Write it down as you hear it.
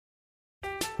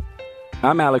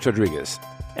I'm Alex Rodriguez.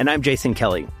 And I'm Jason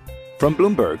Kelly. From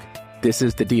Bloomberg, this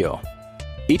is The Deal.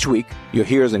 Each week, you'll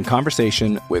hear us in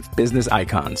conversation with business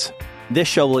icons. This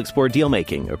show will explore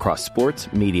deal-making across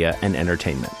sports, media, and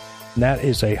entertainment. That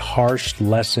is a harsh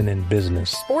lesson in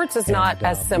business. Sports is not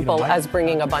as simple as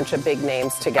bringing a bunch of big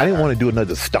names together. I didn't want to do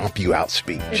another stomp you out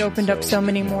speech. It opened up so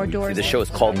many more doors. The show is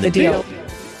called The Deal.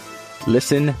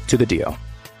 Listen to The Deal.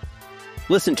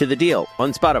 Listen to The Deal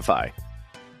on Spotify.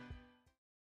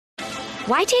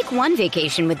 Why take one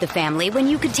vacation with the family when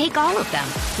you could take all of them?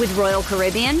 With Royal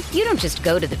Caribbean, you don't just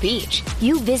go to the beach.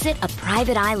 You visit a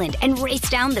private island and race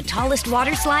down the tallest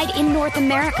water slide in North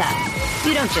America.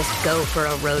 You don't just go for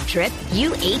a road trip.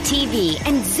 You ATV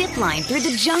and zip line through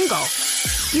the jungle.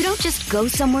 You don't just go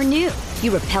somewhere new.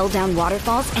 You rappel down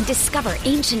waterfalls and discover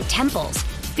ancient temples.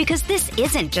 Because this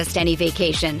isn't just any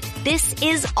vacation. This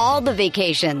is all the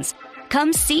vacations.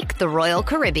 Come seek the Royal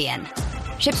Caribbean.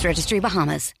 Ships Registry,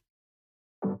 Bahamas.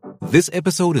 This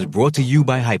episode is brought to you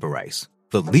by Hyperice,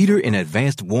 the leader in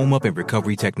advanced warm-up and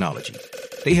recovery technology.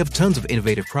 They have tons of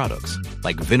innovative products,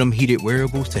 like Venom-heated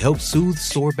wearables to help soothe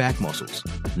sore back muscles,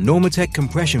 Normatec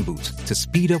compression boots to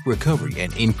speed up recovery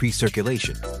and increase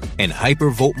circulation, and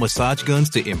Hypervolt massage guns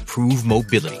to improve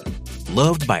mobility.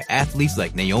 Loved by athletes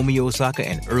like Naomi Osaka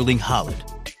and Erling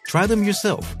Haaland. Try them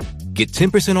yourself. Get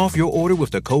 10% off your order with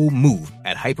the code MOVE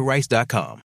at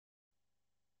Hyperice.com.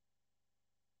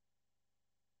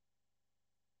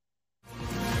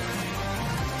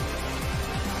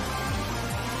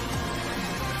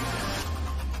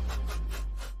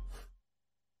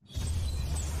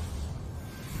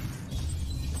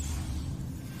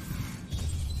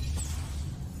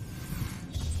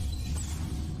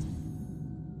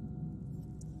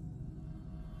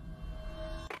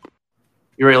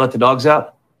 You ready to let the dogs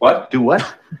out? What? Do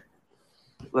what?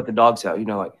 Let the dogs out. You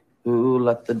know, like, who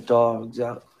let the dogs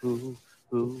out? Who?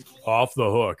 Off the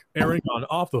Hook, airing on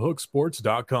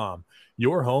offthehooksports.com.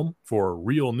 Your home for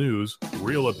real news,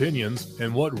 real opinions,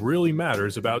 and what really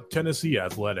matters about Tennessee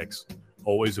athletics.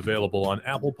 Always available on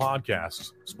Apple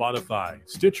Podcasts, Spotify,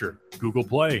 Stitcher, Google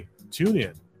Play,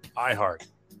 TuneIn, iHeart.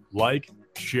 Like,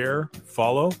 share,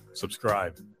 follow,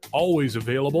 subscribe. Always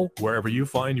available wherever you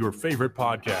find your favorite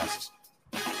podcasts.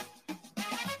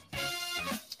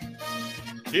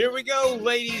 Here we go,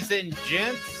 ladies and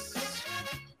gents.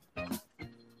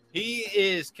 He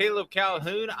is Caleb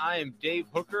Calhoun. I am Dave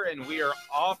Hooker, and we are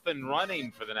off and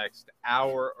running for the next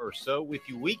hour or so with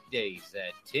you weekdays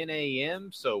at 10 a.m.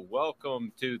 So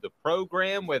welcome to the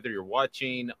program, whether you're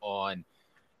watching on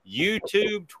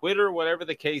YouTube, Twitter, whatever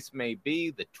the case may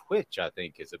be. The Twitch, I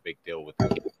think, is a big deal with the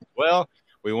kids as well.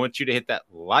 We want you to hit that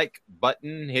like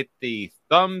button, hit the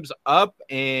thumbs up,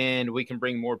 and we can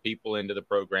bring more people into the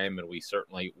program, and we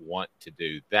certainly want to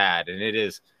do that. And it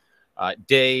is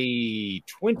day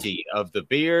 20 of the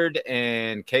Beard,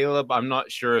 and Caleb, I'm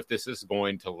not sure if this is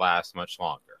going to last much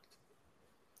longer.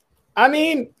 I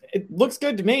mean, it looks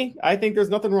good to me. I think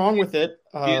there's nothing wrong with it.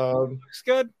 It looks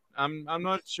good. I'm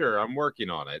not sure. I'm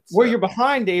working on it. So. Where you're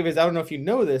behind, Dave, is I don't know if you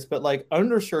know this, but like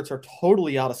undershirts are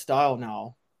totally out of style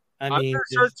now. I mean,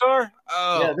 undershirts are?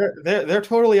 Oh. Yeah, they're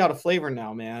totally out of flavor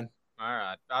now, man. All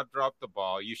right. I've dropped the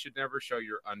ball. You should never show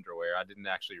your underwear. I didn't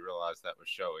actually realize that was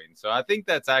showing. So I think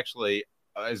that's actually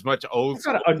as much old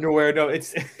school. It's not underwear. No,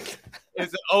 it's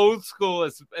old school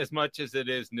as much as it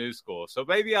is new school. So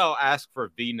maybe I'll ask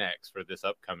for V-necks for this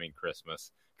upcoming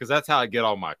Christmas because that's how I get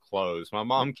all my clothes. My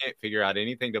mom can't figure out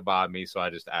anything to buy me, so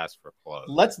I just ask for clothes.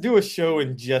 Let's do a show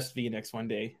in just V-necks one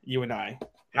day, you and I.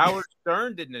 Howard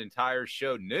Stern did an entire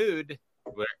show nude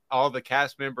where all the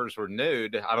cast members were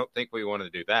nude. I don't think we want to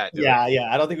do that. Yeah.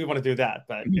 I don't think we want to do that.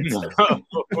 But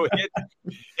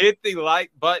hit the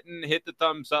like button, hit the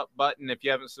thumbs up button. If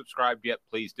you haven't subscribed yet,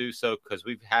 please do so because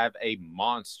we have a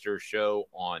monster show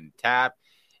on tap.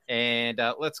 And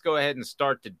let's go ahead and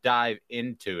start to dive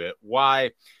into it.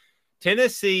 Why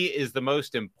Tennessee is the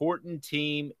most important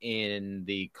team in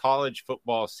the college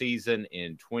football season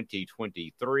in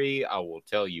 2023. I will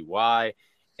tell you why.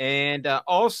 And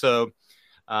also,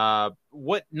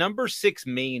 what number 6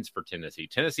 means for Tennessee.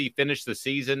 Tennessee finished the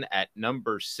season at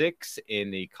number 6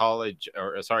 in the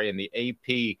in the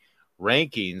AP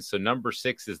rankings. So number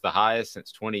 6 is the highest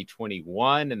since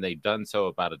 2021, and they've done so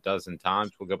about a dozen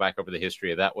times. We'll go back over the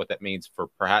history of that, what that means for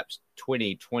perhaps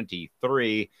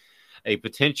 2023. A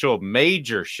potential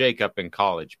major shakeup in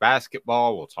college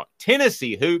basketball. We'll talk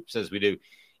Tennessee hoops as we do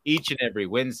each and every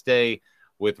Wednesday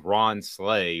with Ron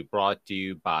Slay, brought to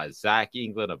you by Zach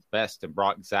England of Best and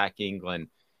Brock. Zach England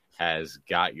has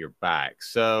got your back.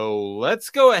 So let's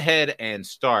go ahead and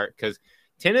start because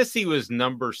Tennessee was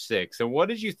number 6. And what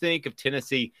did you think of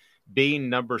Tennessee being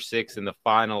number 6 in the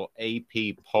final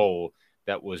AP poll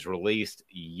that was released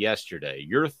yesterday.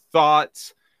 Your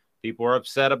thoughts? People are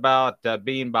upset about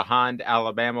being behind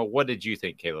Alabama. What did you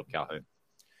think, Caleb Calhoun?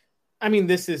 I mean,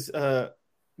 this is part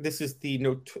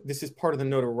of the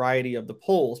notoriety of the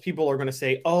polls. People are going to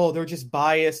say, "Oh, they're just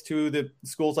biased to the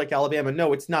schools like Alabama."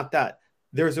 No, it's not that.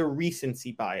 There's a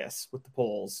recency bias with the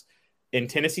polls. And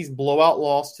Tennessee's blowout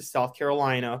loss to South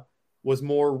Carolina was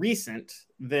more recent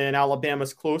than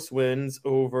Alabama's close losses,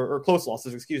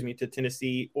 to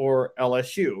Tennessee or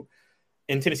LSU.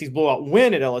 And Tennessee's blowout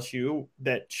win at LSU,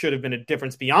 that should have been a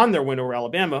difference beyond their win over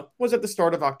Alabama, was at the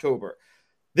start of October.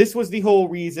 This was the whole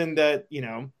reason that,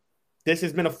 this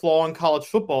has been a flaw in college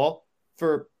football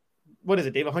for, what is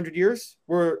it, Dave, 100 years?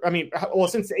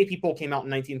 Since the AP poll came out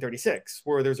in 1936,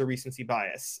 where there's a recency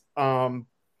bias.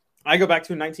 I go back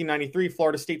to 1993,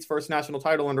 Florida State's first national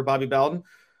title under Bobby Bowden.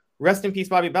 Rest in peace,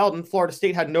 Bobby Bowden. Florida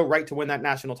State had no right to win that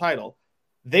national title.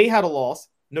 They had a loss.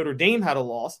 Notre Dame had a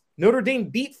loss. Notre Dame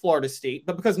beat Florida State,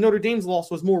 but because Notre Dame's loss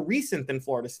was more recent than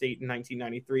Florida State in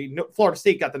 1993, Florida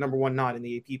State got the number 1 nod in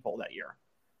the AP poll that year.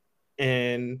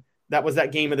 And that was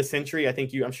that game of the century.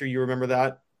 I'm sure you remember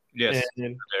that. Yes.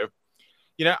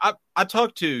 I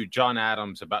talked to John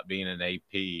Adams about being an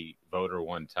AP voter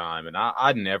one time, and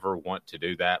I'd never want to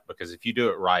do that, because if you do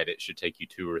it right, it should take you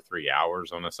 2 or 3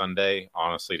 hours on a Sunday,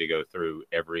 honestly, to go through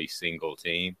every single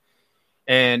team.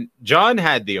 And John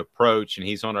had the approach, and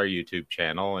he's on our YouTube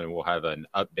channel, and we'll have an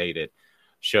updated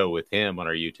show with him on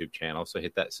our YouTube channel. So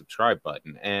hit that subscribe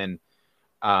button and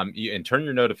turn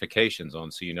your notifications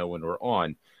on so you know when we're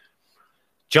on.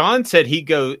 John said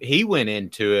he went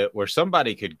into it where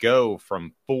somebody could go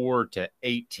from 4 to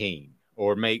 18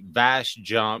 or make vast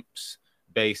jumps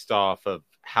based off of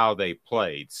how they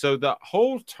played. So the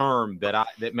whole term that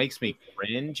makes me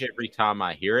cringe every time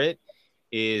I hear it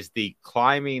is the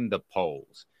climbing the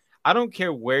polls. I don't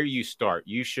care where you start.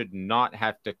 You should not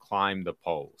have to climb the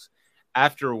polls.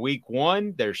 After week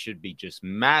 1, there should be just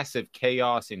massive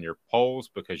chaos in your polls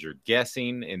because you're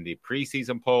guessing in the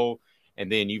preseason poll,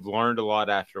 and then you've learned a lot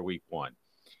after week 1.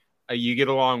 You get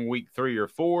along week 3 or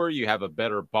 4, you have a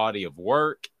better body of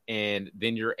work, and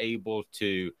then you're able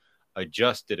to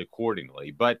adjust it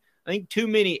accordingly. But I think too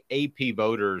many AP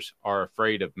voters are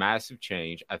afraid of massive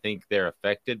change. I think they're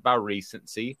affected by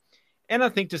recency. And I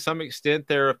think to some extent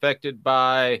they're affected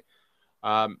by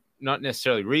not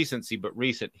necessarily recency, but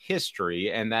recent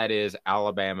history. And that is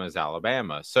Alabama's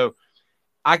Alabama. So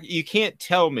you can't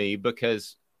tell me,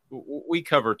 because we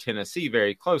cover Tennessee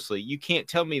very closely, you can't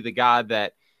tell me the guy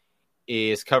that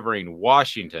is covering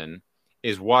Washington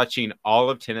is watching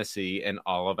all of Tennessee and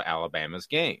all of Alabama's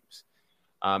games.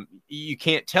 You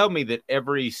can't tell me that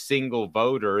every single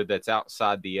voter that's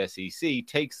outside the SEC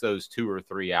takes those 2 or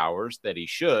 3 hours that he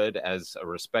should as a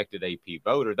respected AP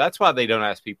voter. That's why they don't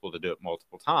ask people to do it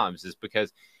multiple times, is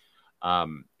because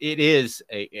it is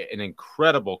an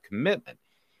incredible commitment.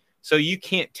 So you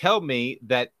can't tell me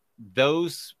that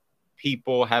those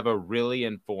people have a really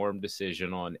informed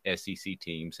decision on SEC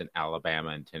teams in Alabama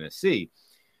and Tennessee.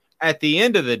 At the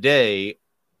end of the day,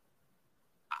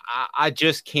 I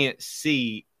just can't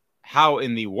see how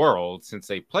in the world, since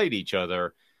they played each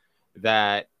other,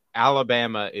 that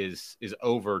Alabama is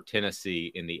over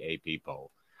Tennessee in the AP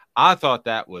poll. I thought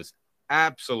that was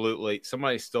absolutely,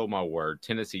 somebody stole my word,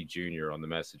 Tennessee Junior on the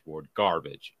message board,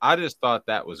 garbage. I just thought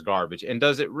that was garbage. And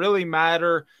does it really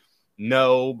matter?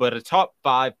 No, but a top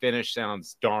 5 finish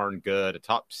sounds darn good. A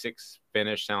top 6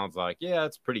 finish sounds like, yeah,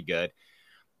 it's pretty good.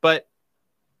 But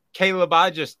Caleb,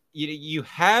 you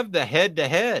have the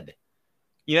head-to-head.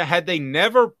 Had they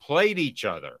never played each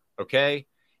other, okay,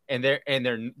 and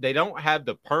they don't have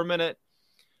the permanent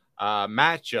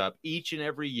matchup each and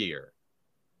every year,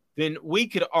 then we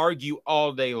could argue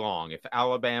all day long if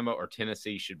Alabama or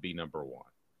Tennessee should be number 1.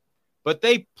 But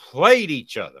they played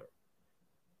each other.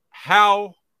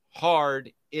 How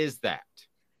hard is that?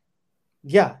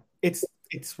 Yeah, it's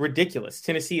ridiculous.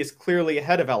 Tennessee is clearly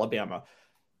ahead of Alabama.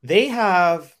 They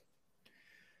have...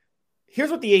 Here's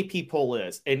what the AP poll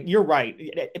is, and you're right.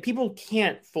 People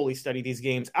can't fully study these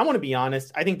games. I want to be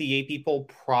honest. I think the AP poll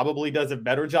probably does a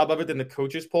better job of it than the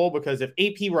coaches poll, because if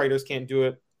AP writers can't do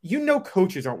it,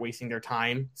 coaches aren't wasting their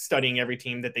time studying every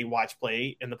team that they watch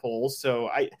play in the polls. So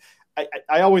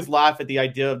I always laugh at the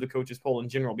idea of the coaches poll in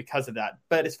general because of that.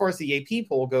 But as far as the AP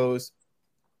poll goes,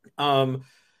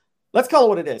 let's call it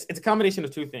what it is. It's a combination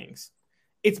of 2 things.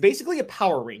 It's basically a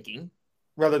power ranking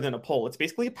rather than a poll. It's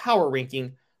basically a power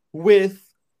ranking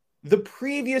with the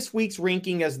previous week's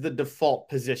ranking as the default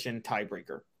position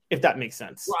tiebreaker, if that makes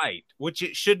sense. Right, which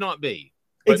it should not be.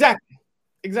 But...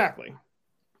 Exactly.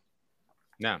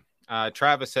 No,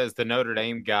 Travis says the Notre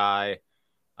Dame guy,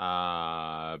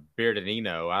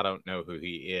 Beardinino, I don't know who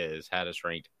he is, had us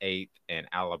ranked 8th and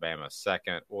Alabama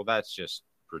 2nd. Well, that's just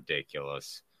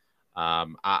ridiculous.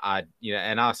 And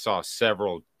I saw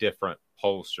several different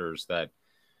pollsters that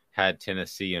had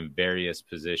Tennessee in various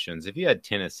positions. If you had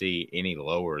Tennessee any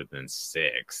lower than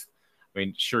 6th, I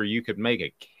mean, sure, you could make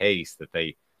a case that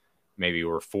they maybe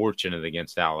were fortunate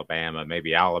against Alabama.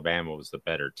 Maybe Alabama was the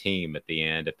better team at the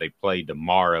end. If they played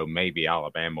tomorrow, maybe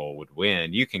Alabama would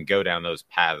win. You can go down those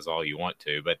paths all you want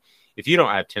to, but if you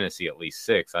don't have Tennessee at least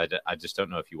 6, I just don't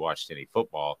know if you watched any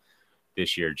football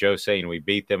this year. Joe saying we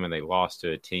beat them and they lost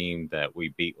to a team that we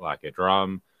beat like a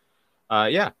drum.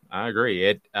 Yeah, I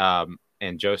agree.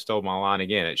 And Joe stole my line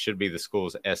again. It should be the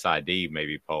school's SID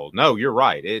maybe poll. No, you're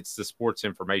right. It's the sports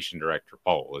information director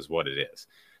poll is what it is.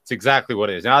 It's exactly what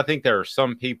it is. Now, I think there are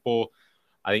some people,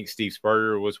 I think Steve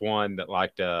Spurrier was one that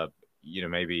liked to,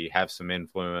 maybe have some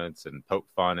influence and poke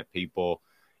fun at people.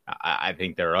 I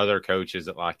think there are other coaches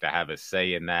that like to have a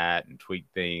say in that and tweak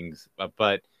things.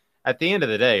 But at the end of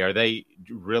the day,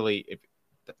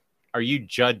 are you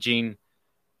judging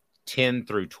 10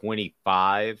 through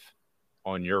 25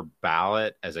 on your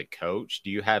ballot as a coach? Do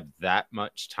you have that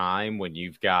much time when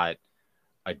you've got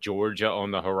a Georgia on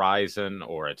the horizon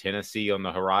or a Tennessee on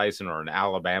the horizon or an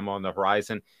Alabama on the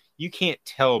horizon? You can't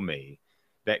tell me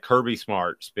that Kirby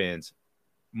Smart spends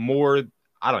more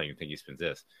 – I don't even think he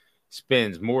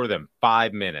spends more than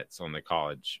 5 minutes on the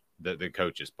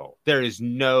coaches poll. There is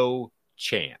no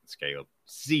chance, Caleb.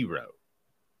 Zero.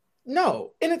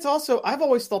 No. And it's also, I've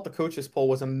always thought the coaches poll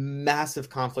was a massive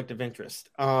conflict of interest.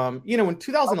 In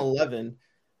 2011,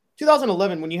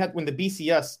 when the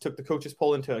BCS took the coaches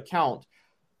poll into account,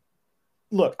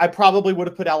 look, I probably would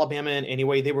have put Alabama in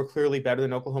anyway. They were clearly better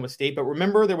than Oklahoma State. But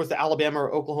remember, there was the Alabama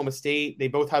or Oklahoma State. They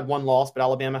both had one loss, but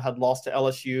Alabama had lost to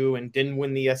LSU and didn't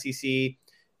win the SEC.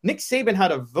 Nick Saban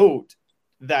had a vote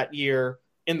that year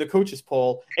in the coaches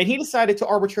poll, and he decided to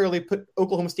arbitrarily put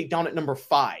Oklahoma State down at number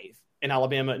 5 and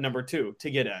Alabama at number 2 to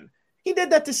get in. He did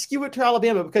that to skew it to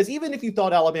Alabama because even if you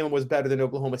thought Alabama was better than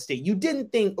Oklahoma State, you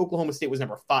didn't think Oklahoma State was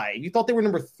number 5. You thought they were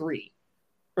number 3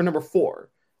 or number 4.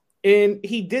 And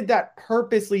he did that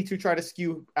purposely to try to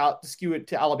skew it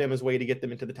to Alabama's way to get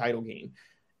them into the title game.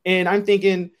 And I'm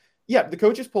thinking, yeah, the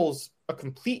coaches poll's a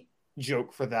complete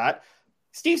joke for that.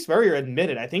 Steve Spurrier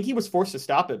admitted, I think he was forced to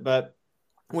stop it, but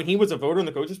when he was a voter in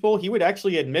the coaches poll, he would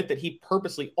actually admit that he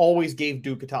purposely always gave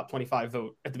Duke a top 25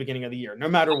 vote at the beginning of the year, no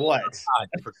matter what.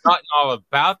 I'd forgotten all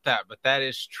about that, but that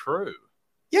is true.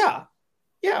 Yeah.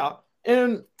 Yeah.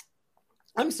 And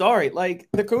I'm sorry, like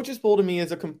the coaches poll to me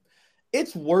is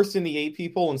it's worse than the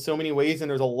AP poll in so many ways, and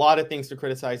there's a lot of things to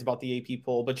criticize about the AP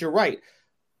poll. But you're right.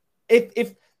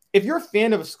 If you're a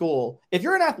fan of a school, if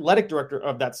you're an athletic director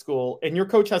of that school and your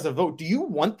coach has a vote, do you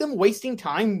want them wasting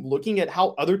time looking at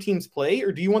how other teams play,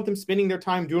 or do you want them spending their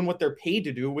time doing what they're paid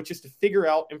to do, which is to figure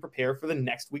out and prepare for the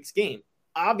next week's game?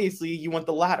 Obviously, you want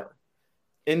the latter.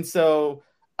 And so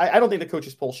I don't think the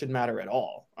coaches poll should matter at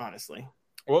all, honestly.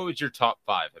 What would your top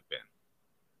 5 have been?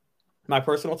 My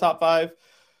personal top 5?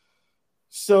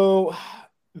 So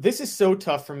this is so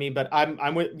tough for me, but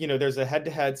I'm with, there's a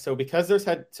head-to-head. So because there's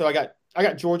I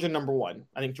got Georgia number 1.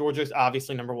 I think Georgia's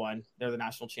obviously number 1. They're the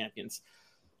national champions.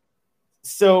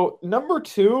 So number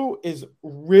 2 is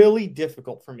really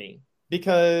difficult for me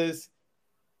because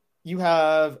you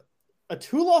have a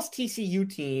 2-loss TCU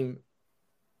team,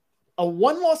 a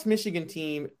 1-loss Michigan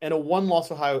team, and a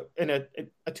 1-loss Ohio and a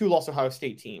 2-loss Ohio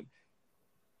State team.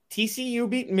 TCU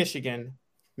beat Michigan.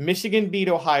 Michigan beat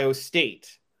Ohio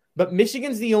State, but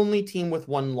Michigan's the only team with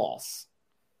 1 loss.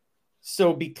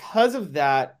 So because of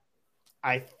that,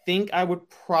 I think I would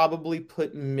probably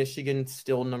put Michigan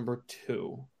still number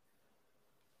 2.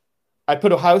 I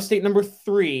put Ohio State number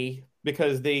 3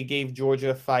 because they gave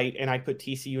Georgia a fight, and I put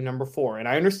TCU number 4. And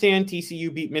I understand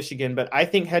TCU beat Michigan, but I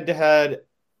think head-to-head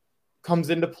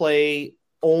comes into play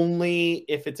only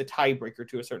if it's a tiebreaker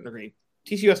to a certain degree.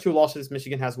 TCU has 2 losses.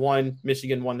 Michigan has 1.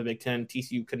 Michigan won the Big Ten.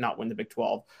 TCU could not win the Big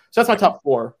 12. So that's my top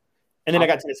 4. And then I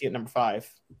got Tennessee at number 5.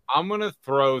 I'm going to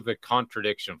throw the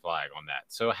contradiction flag on that.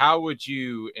 So how would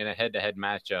you, in a head-to-head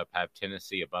matchup, have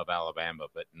Tennessee above Alabama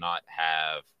but not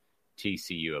have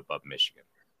TCU above Michigan?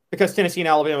 Because Tennessee and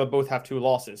Alabama both have 2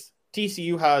 losses.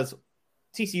 TCU has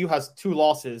 2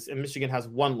 losses and Michigan has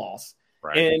 1 loss.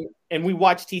 Right. And we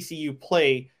watch TCU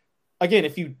play. Again,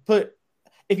 if you put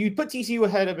TCU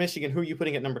ahead of Michigan, who are you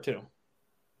putting at number 2?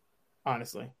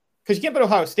 Honestly. Because you can't put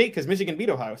Ohio State because Michigan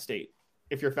beat Ohio State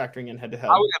if you're factoring in head-to-head.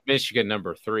 I would have Michigan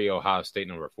number 3, Ohio State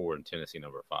number 4, and Tennessee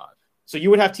number 5. So you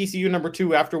would have TCU number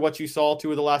 2 after what you saw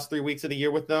 2 of the last 3 weeks of the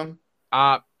year with them?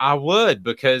 I would,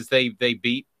 because they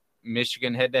beat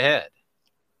Michigan head to head.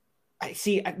 I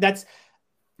see. That's.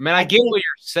 I mean, I get what you're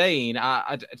saying.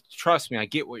 I trust me, I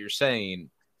get what you're saying,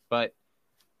 but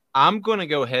I'm going to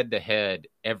go head to head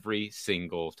every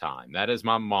single time. That is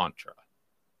my mantra.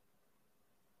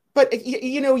 But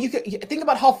you can think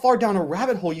about how far down a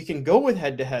rabbit hole you can go with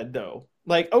head to head, though.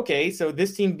 Like, okay, so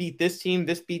this team beat this team,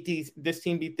 this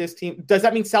team beat this team. Does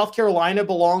that mean South Carolina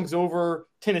belongs over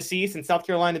Tennessee since South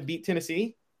Carolina beat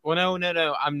Tennessee? Well,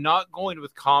 no. I'm not going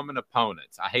with common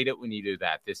opponents. I hate it when you do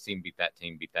that. This team beat that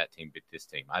team, beat that team, beat this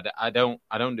team. I don't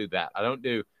do that. I don't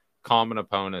do common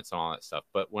opponents and all that stuff.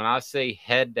 But when I say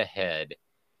head to head,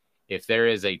 if there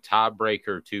is a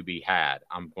tiebreaker to be had,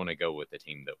 I'm going to go with the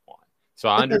team that won. So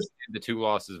I understand the 2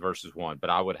 losses versus 1, but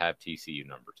I would have TCU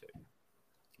number 2.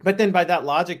 But then by that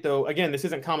logic, though, again, this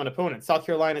isn't common opponents. South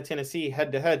Carolina, Tennessee,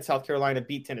 head to head, South Carolina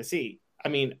beat Tennessee. I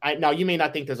mean, now you may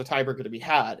not think there's a tiebreaker to be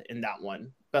had in that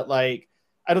one, but like,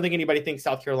 I don't think anybody thinks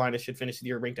South Carolina should finish the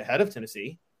year ranked ahead of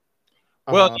Tennessee.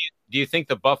 Well, do you think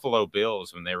the Buffalo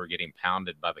Bills, when they were getting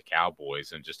pounded by the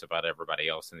Cowboys and just about everybody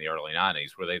else in the early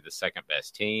 90s, were they the second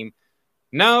best team?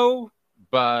 No,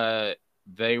 but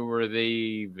they were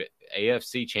the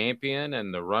AFC champion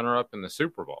and the runner-up in the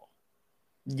Super Bowl.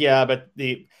 Yeah, but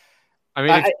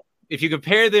if you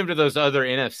compare them to those other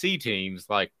NFC teams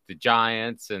like the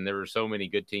Giants, and there were so many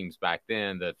good teams back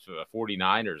then, the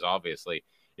 49ers, obviously,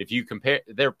 if you compare,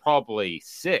 they're probably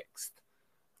 6th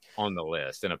on the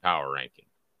list in a power ranking.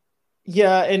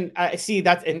 Yeah, and I see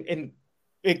that's and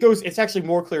it's actually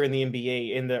more clear in the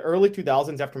NBA. In the early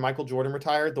 2000s, after Michael Jordan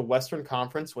retired, the Western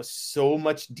Conference was so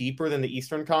much deeper than the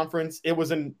Eastern Conference. It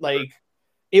was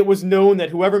known that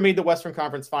whoever made the Western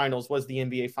Conference Finals was the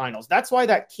NBA Finals. That's why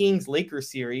that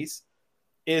Kings-Lakers series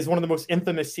is one of the most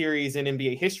infamous series in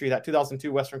NBA history, that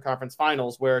 2002 Western Conference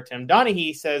Finals, where Tim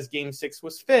Donaghy says Game 6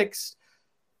 was fixed.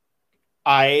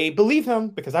 I believe him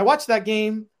because I watched that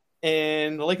game,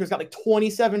 and the Lakers got like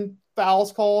 27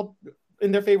 fouls called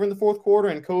in their favor in the fourth quarter,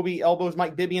 and Kobe elbows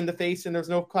Mike Bibby in the face, and there's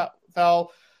no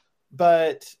foul.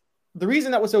 But the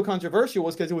reason that was so controversial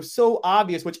was because it was so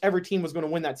obvious whichever team was going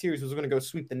to win that series was going to go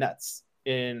sweep the Nets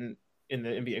in the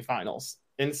NBA Finals.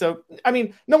 And so, I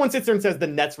mean, no one sits there and says the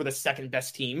Nets were the second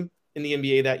best team in the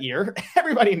NBA that year.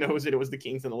 Everybody knows that it was the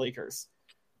Kings and the Lakers.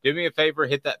 Do me a favor,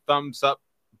 hit that thumbs up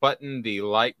button. The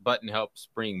like button helps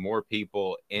bring more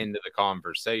people into the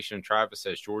conversation. Travis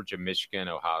says Georgia, Michigan,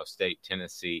 Ohio State,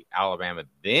 Tennessee, Alabama,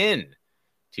 then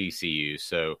TCU.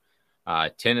 So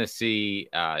Tennessee,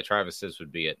 Travis says,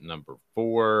 would be at number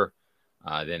 4,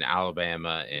 then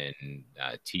Alabama and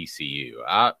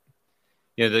TCU.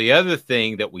 The other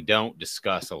thing that we don't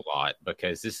discuss a lot,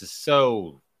 because this is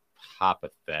so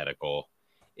hypothetical,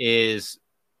 is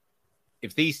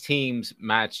if these teams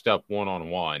matched up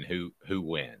one-on-one, who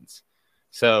wins?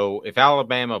 So if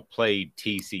Alabama played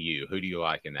TCU, who do you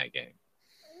like in that game?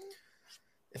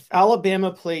 If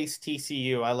Alabama plays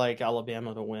TCU, I like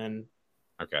Alabama to win.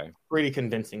 Okay. Pretty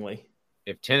convincingly.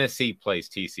 If Tennessee plays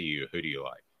TCU, who do you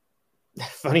like?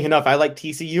 Funny enough, I like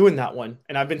TCU in that one.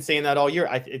 And I've been saying that all year.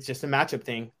 It's just a matchup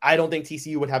thing. I don't think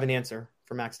TCU would have an answer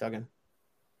for Max Duggan.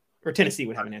 Or Tennessee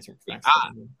would have an answer for Max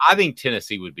Duggan. I think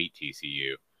Tennessee would beat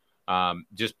TCU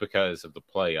just because of the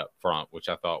play up front, which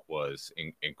I thought was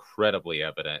incredibly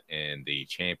evident in the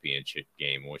championship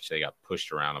game, in which they got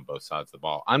pushed around on both sides of the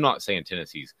ball. I'm not saying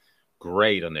Tennessee's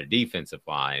great on their defensive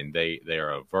line.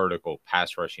 They're a vertical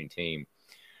pass rushing team,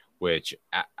 which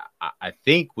I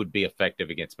think would be effective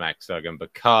against Max Duggan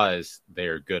because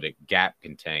they're good at gap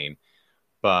contain,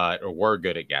 or were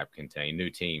good at gap contain. New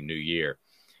team, new year.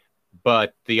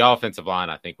 But the offensive line,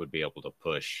 I think, would be able to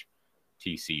push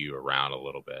TCU around a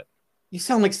little bit. You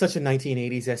sound like such a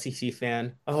 1980s SEC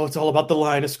fan. Oh, it's all about the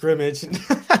line of scrimmage. It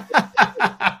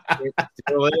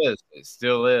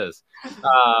still is.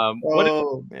 Man.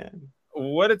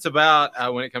 What it's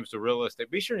about when it comes to real estate,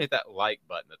 be sure to hit that like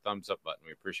button, the thumbs up button.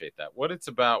 We appreciate that. What it's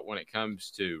about when it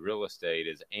comes to real estate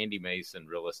is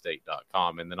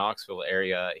AndyMasonRealEstate.com. In the Knoxville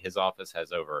area, his office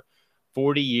has over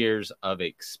 40 years of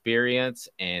experience,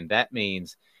 and that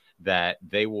means that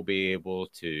they will be able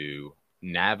to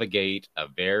navigate a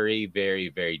very, very,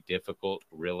 very difficult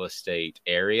real estate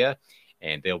area,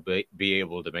 and they'll be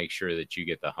able to make sure that you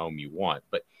get the home you want.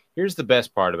 But here's the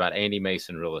best part about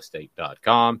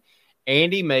AndyMasonRealEstate.com.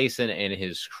 Andy Mason and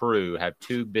his crew have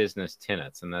 2 business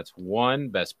tenets, and that's 1,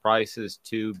 best prices,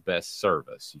 2, best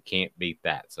service. You can't beat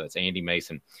that. So that's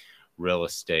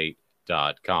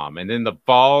AndyMasonRealEstate.com. And then the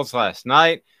Vols last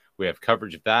night, we have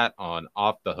coverage of that on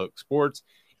Off the Hook Sports.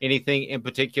 Anything in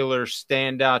particular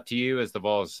stand out to you as the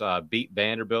Vols beat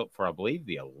Vanderbilt for, I believe,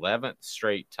 the 11th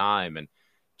straight time? And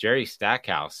Jerry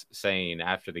Stackhouse saying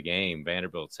after the game,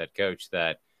 Vanderbilt's head coach,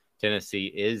 that Tennessee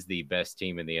is the best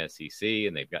team in the SEC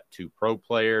and they've got 2 pro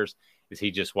players. Is he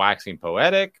just waxing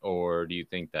poetic, or do you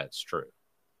think that's true?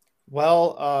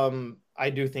 Well, I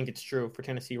do think it's true for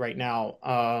Tennessee right now.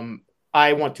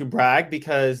 I want to brag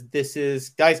because this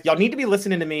is, guys, y'all need to be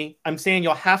listening to me. I'm saying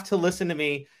y'all have to listen to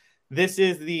me. This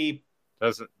is the...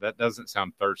 That doesn't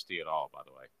sound thirsty at all, by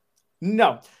the way.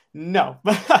 No.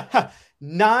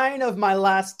 9 of my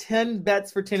last 10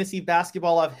 bets for Tennessee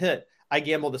basketball I've hit. I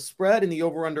gamble the spread and the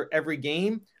over-under every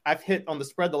game. I've hit on the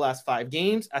spread the last 5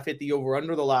 games. I've hit the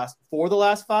over-under the last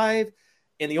 5.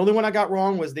 And the only one I got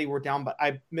wrong was they were down, but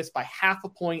I missed by half a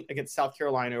point against South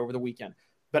Carolina over the weekend.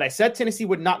 But I said Tennessee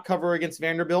would not cover against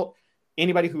Vanderbilt.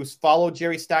 Anybody who's followed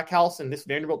Jerry Stackhouse and this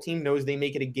Vanderbilt team knows they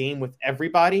make it a game with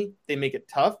everybody. They make it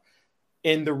tough.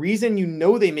 And the reason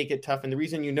they make it tough and the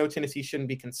reason Tennessee shouldn't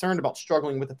be concerned about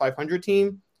struggling with the 500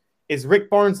 team is Rick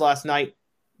Barnes last night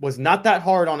was not that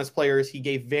hard on his players. He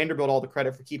gave Vanderbilt all the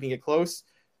credit for keeping it close.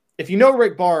 If you know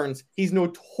Rick Barnes, he's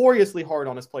notoriously hard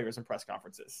on his players in press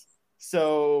conferences.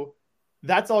 So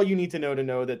that's all you need to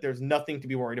know that there's nothing to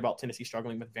be worried about Tennessee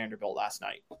struggling with Vanderbilt last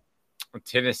night.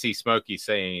 Tennessee Smokey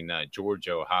saying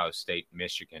Georgia, Ohio State,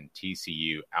 Michigan,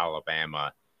 TCU,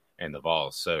 Alabama, and the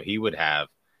Vols. So he would have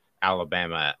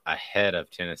Alabama ahead of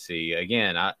Tennessee.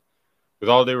 Again, with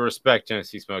all due respect,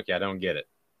 Tennessee Smokey, I don't get it.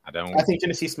 I think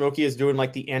Tennessee Smokey is doing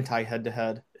like the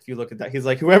anti-head-to-head. If you look at that, he's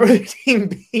like, whoever the team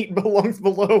beat belongs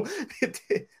below.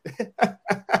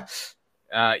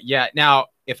 Yeah. Now,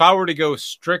 if I were to go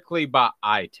strictly by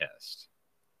eye test,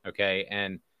 okay,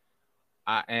 and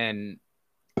I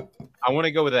want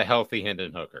to go with a healthy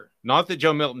Hendon Hooker. Not that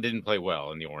Joe Milton didn't play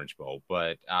well in the Orange Bowl,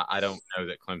 but I don't know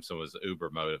that Clemson was uber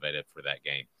motivated for that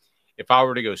game. If I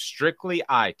were to go strictly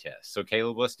eye test, so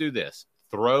Caleb, let's do this.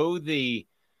 Throw the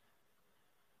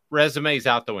resumes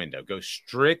out the window. Go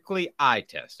strictly eye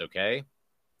test, okay?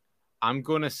 I'm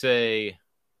going to say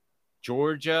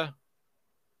Georgia,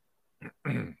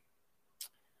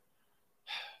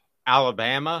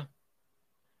 Alabama,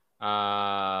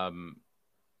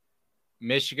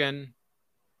 Michigan,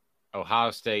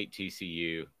 Ohio State,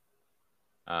 TCU.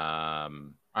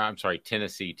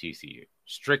 Tennessee, TCU.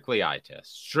 Strictly eye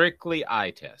test. Strictly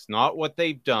eye test. Not what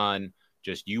they've done.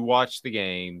 Just you watch the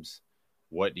games.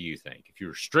 What do you think? If you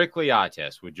were strictly eye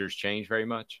test, would yours change very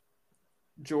much?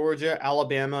 Georgia,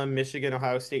 Alabama, Michigan,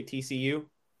 Ohio State, TCU. Yes.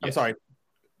 I'm sorry.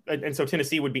 And so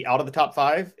Tennessee would be out of the top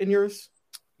 5 in yours?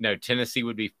 No, Tennessee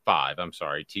would be 5. I'm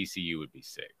sorry. TCU would be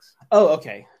 6. Oh,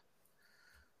 okay.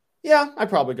 Yeah, I'd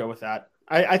probably go with that.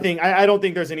 I don't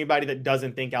think there's anybody that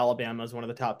doesn't think Alabama is one of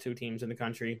the top 2 teams in the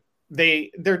country.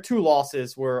 Their 2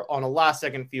 losses were on a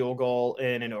last-second field goal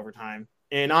and in overtime.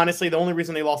 And honestly, the only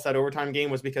reason they lost that overtime game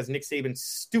was because Nick Saban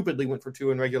stupidly went for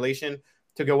 2 in regulation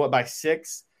to go up by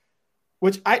 6.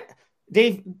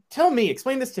 Dave,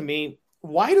 explain this to me.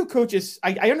 Why do coaches?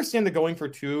 I understand the going for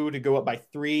 2 to go up by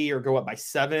 3 or go up by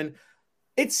 7.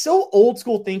 It's so old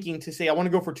school thinking to say I want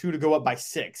to go for 2 to go up by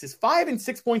 6. Is 5 and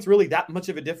 6 points really that much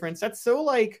of a difference? That's so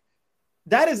like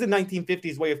that is the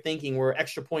 1950s way of thinking where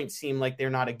extra points seem like they're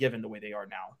not a given the way they are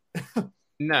now.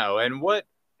 No, and what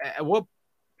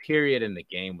period in the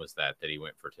game was that he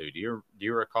went for 2? Do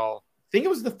you recall? I think it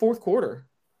was the 4th quarter.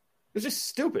 It was just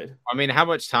stupid. I mean, how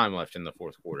much time left in the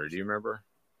 4th quarter? Do you remember?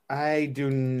 I do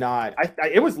not.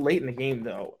 It was late in the game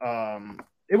though.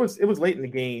 It was late in the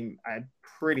game. I'm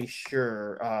pretty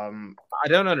sure. I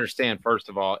don't understand, first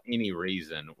of all, any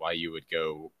reason why you would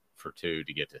go for 2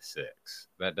 to get to 6.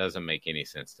 That doesn't make any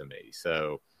sense to me.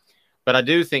 So, but I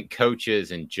do think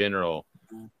coaches in general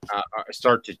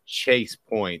start to chase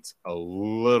points a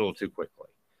little too quickly.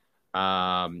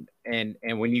 And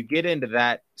when you get into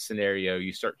that scenario,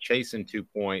 you start chasing 2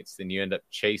 points, then you end up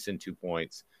chasing 2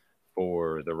 points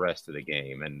for the rest of the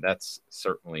game, and that's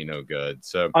certainly no good.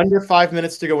 So under 5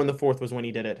 minutes to go in the 4th was when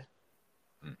he did it.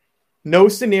 No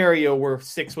scenario where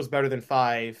 6 was better than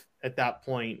 5 at that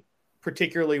point,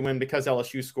 particularly because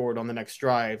LSU scored on the next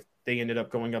drive, they ended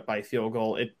up going up by a field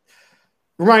goal. It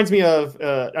reminds me of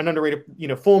an underrated,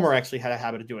 Fulmer actually had a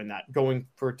habit of doing that, going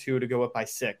for 2 to go up by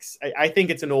 6. I think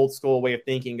it's an old school way of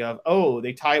thinking of,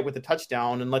 they tie it with a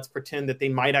touchdown and let's pretend that they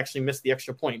might actually miss the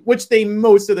extra point, which they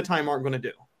most of the time aren't going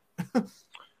to do.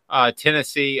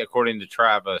 Tennessee, according to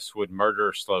Travis, would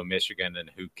murder slow Michigan, and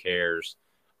who cares?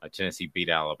 Tennessee beat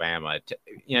Alabama.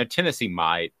 Tennessee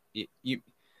might.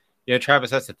 Travis,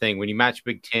 that's the thing. When you match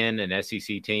Big Ten and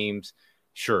SEC teams,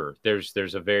 sure,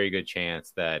 there's a very good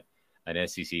chance that an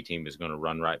SEC team is going to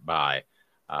run right by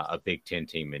a Big Ten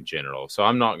team in general. So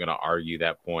I'm not going to argue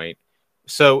that point.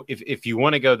 So if you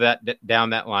want to go down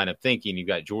that line of thinking, you've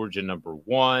got Georgia number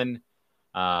 1,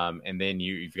 And then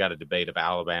you've got a debate of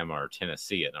Alabama or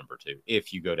Tennessee at number 2,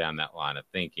 if you go down that line of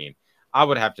thinking. I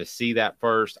would have to see that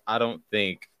first. I don't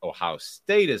think Ohio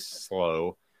State is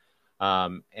slow,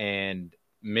 and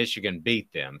Michigan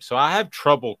beat them. So I have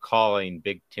trouble calling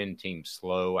Big Ten teams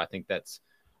slow. I think that's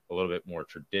a little bit more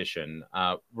tradition.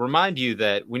 Remind you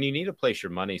that when you need to place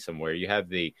your money somewhere, you have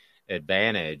the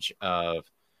advantage of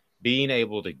being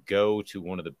able to go to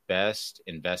one of the best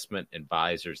investment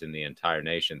advisors in the entire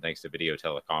nation, thanks to video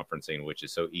teleconferencing, which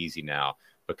is so easy now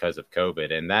because of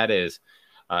COVID. And that is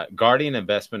Guardian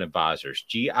Investment Advisors,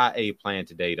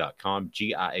 GIAplantoday.com,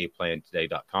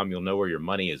 GIAplantoday.com. You'll know where your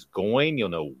money is going. You'll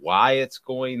know why it's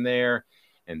going there.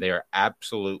 And they are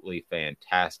absolutely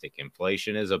fantastic.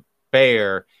 Inflation is a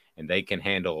bear, and they can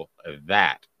handle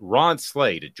that. Ron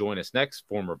Slay to join us next,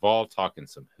 former Vol, talking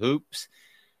some hoops.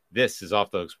 This is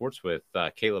Off the Hook Sports with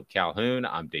Caleb Calhoun.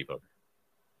 I'm Dave Hooker.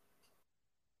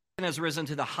 Has risen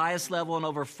to the highest level in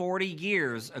over 40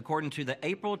 years, according to the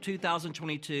April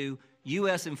 2022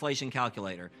 U.S. Inflation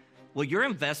Calculator. Will your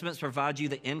investments provide you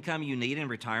the income you need in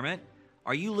retirement?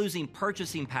 Are you losing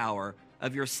purchasing power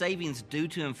of your savings due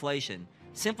to inflation?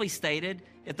 Simply stated,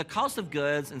 if the cost of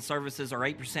goods and services are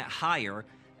 8% higher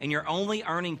and you're only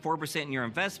earning 4% in your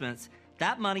investments,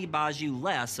 that money buys you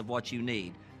less of what you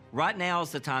need. Right now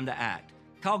is the time to act.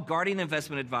 Call Guardian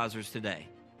Investment Advisors today.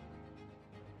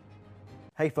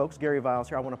 Hey folks, Gary Viles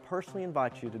here. I want to personally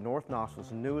invite you to North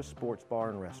Knoxville's newest sports bar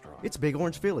and restaurant. It's Big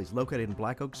Orange Phillies, located in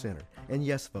Black Oak Center. And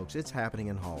yes, folks, it's happening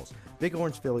in Halls. Big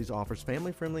Orange Phillies offers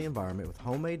family-friendly environment with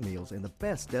homemade meals and the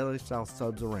best deli-style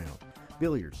subs around.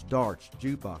 Billiards, darts,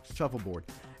 jukebox, shuffleboard,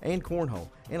 and cornhole,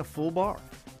 and a full bar.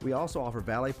 We also offer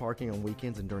valet parking on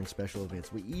weekends and during special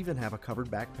events. We even have a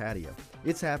covered back patio.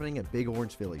 It's happening at Big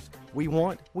Orange Phillies. We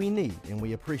want, we need, and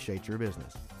we appreciate your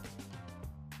business.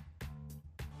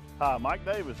 Hi, Mike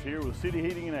Davis here with City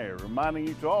Heating and Air, reminding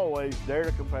you to always dare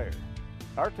to compare.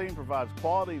 Our team provides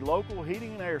quality local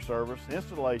heating and air service,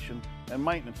 installation, and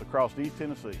maintenance across East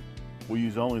Tennessee. We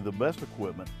use only the best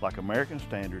equipment like American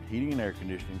Standard heating and air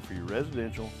conditioning for your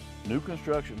residential, new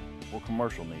construction, or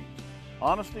commercial needs.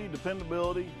 Honesty,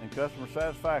 dependability, and customer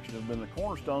satisfaction have been the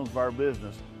cornerstones of our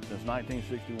business since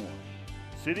 1961.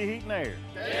 City Heat and Air.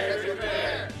 Dare to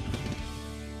compare.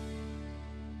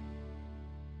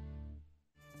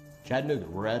 Chattanooga,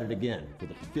 we're at it again. For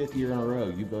the 5th year in a row,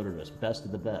 you voted us Best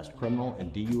of the Best criminal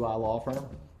and DUI law firm.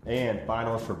 And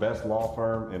finalists for Best Law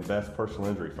Firm and Best Personal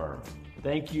Injury Firm.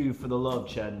 Thank you for the love,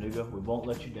 Chattanooga. We won't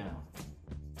let you down.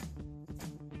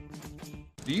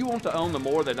 Do you want to own the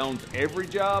more that owns every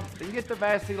job? Then get to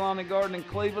Vassey Lawn and Garden in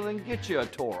Cleveland and get you a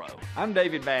Toro. I'm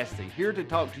David Vassey, here to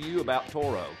talk to you about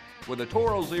Toro. With a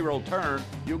Toro Zero Turn,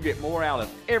 you'll get more out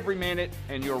of every minute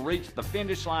and you'll reach the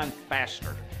finish line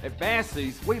faster. At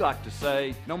Vassey's, we like to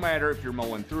say, no matter if you're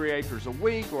mowing 3 acres a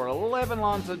week or 11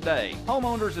 lawns a day,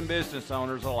 homeowners and business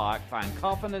owners alike find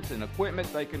confidence in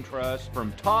equipment they can trust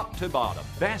from top to bottom.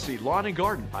 Vassey Lawn and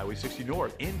Garden, Highway 60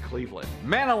 North in Cleveland.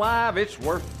 Man alive, it's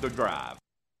worth the drive.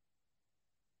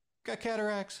 Got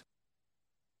cataracts?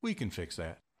 We can fix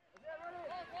that.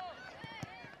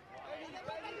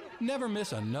 Never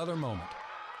miss another moment.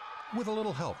 With a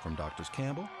little help from Doctors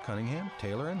Campbell, Cunningham,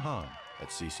 Taylor, and Hahn at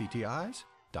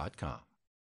cctis.com.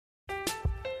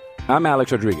 I'm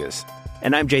Alex Rodriguez.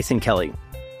 And I'm Jason Kelly.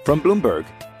 From Bloomberg,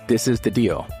 this is The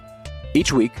Deal.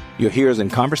 Each week, you'll hear us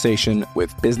in conversation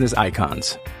with business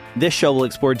icons. This show will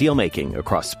explore deal-making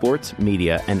across sports,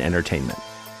 media, and entertainment.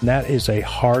 That is a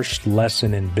harsh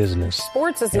lesson in business.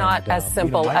 Sports is not as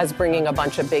simple as bringing a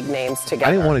bunch of big names together.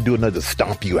 I didn't want to do another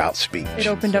stomp you out speech. It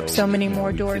opened up so many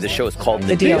more doors. The show is called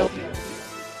The Deal.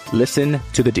 Listen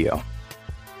to The Deal.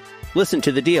 Listen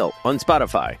to The Deal on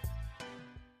Spotify.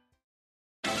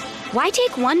 Why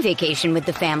take one vacation with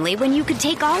the family when you could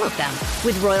take all of them?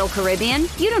 With Royal Caribbean,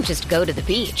 you don't just go to the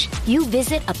beach. You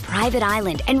visit a private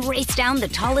island and race down the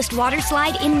tallest water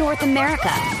slide in North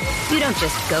America. You don't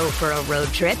just go for a road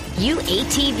trip. You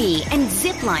ATV and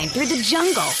zip line through the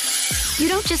jungle. You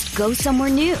don't just go somewhere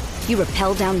new. You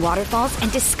rappel down waterfalls and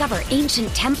discover ancient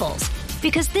temples.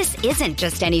 Because this isn't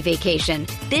just any vacation.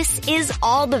 This is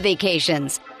all the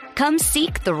vacations. Come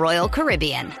seek the Royal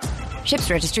Caribbean. Ships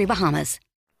Registry, Bahamas.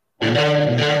 He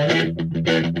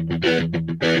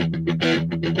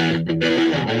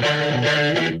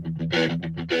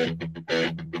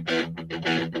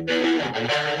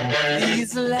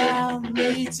Please allow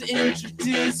me to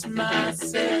introduce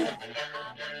myself.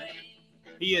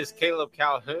 He is Caleb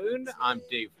Calhoun. I'm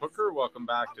Dave Hooker. Welcome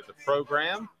back to the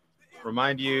program.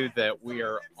 Remind you that we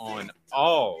are on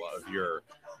all of your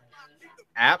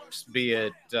apps, be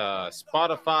it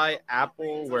Spotify,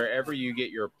 Apple, wherever you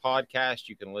get your podcast,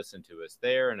 you can listen to us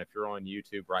there. And if you're on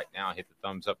YouTube right now, hit the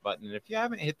thumbs up button. And if you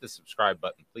haven't hit the subscribe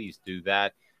button, please do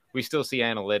that. We still see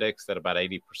analytics that about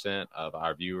 80% of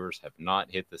our viewers have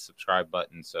not hit the subscribe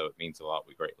button, so it means a lot.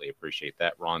 We greatly appreciate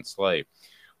that. Ron Slay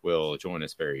will join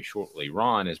us very shortly.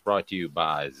 Ron is brought to you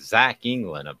by Zach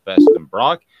England of Best and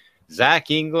Brock.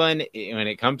 Zach England, when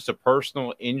it comes to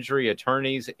personal injury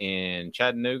attorneys in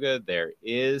Chattanooga, there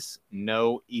is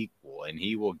no equal, and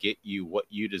he will get you what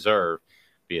you deserve,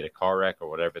 be it a car wreck or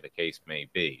whatever the case may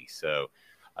be. So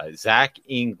Zach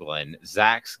England,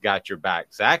 Zach's got your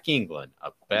back. Zach England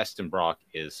of Best and Brock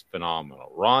is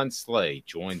phenomenal. Ron Slay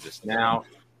joins us now,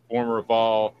 former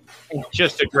Vol,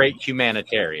 just a great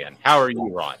humanitarian. How are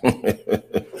you, Ron?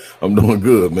 I'm doing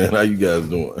good, man. How you guys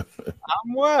doing?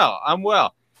 I'm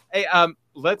well. Hey,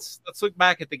 let's look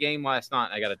back at the game last night.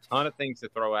 I got a ton of things to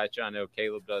throw at you. I know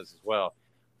Caleb does as well.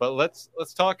 But let's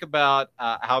talk about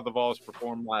how the Vols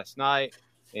performed last night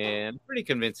and a pretty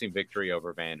convincing victory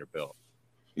over Vanderbilt.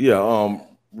 Yeah,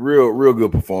 real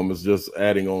good performance. Just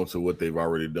adding on to what they've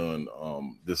already done.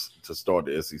 This to start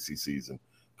the SEC season,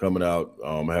 coming out,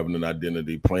 having an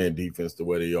identity, playing defense the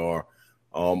way they are.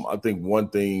 I think one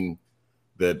thing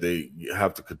that they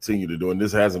have to continue to do, and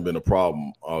this hasn't been a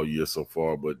problem all year so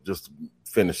far, but just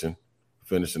finishing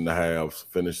the halves,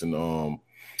 finishing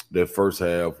their first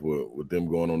half with them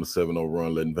going on the 7-0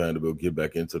 run, letting Vanderbilt get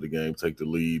back into the game, take the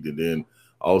lead, and then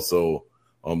also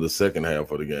the second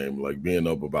half of the game, like being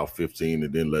up about 15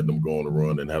 and then letting them go on the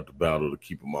run and have to battle to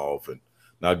keep them off and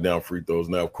knock down free throws.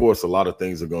 Now, of course, a lot of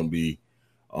things are going to be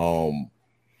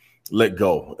let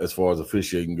go as far as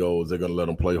officiating goes. They're going to let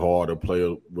them play harder, play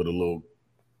with a little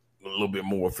bit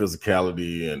more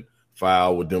physicality and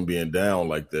foul with them being down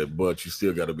like that. But you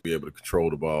still got to be able to control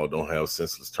the ball, don't have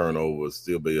senseless turnovers,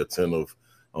 still be attentive,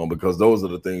 because those are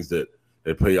the things that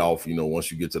pay off,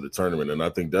 once you get to the tournament. And I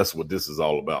think that's what this is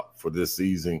all about for this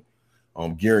season,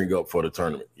 gearing up for the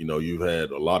tournament. You've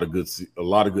had a lot of good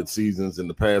seasons in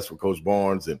the past for Coach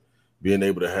Barnes, and being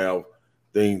able to have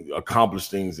accomplish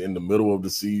things in the middle of the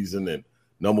season and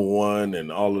number one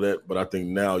and all of that. But I think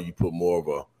now you put more of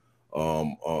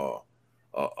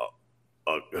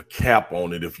a cap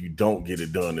on it if you don't get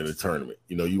it done in the tournament.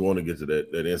 You want to get to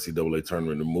that NCAA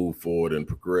tournament and move forward and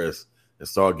progress and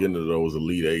start getting to those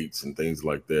Elite Eights and things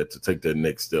like that to take that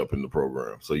next step in the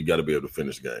program. So you got to be able to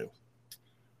finish games.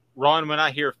 Ron, when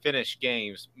I hear finish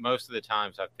games, most of the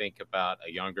times I think about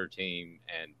a younger team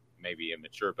and maybe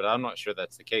immature, but I'm not sure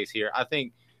that's the case here. I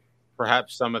think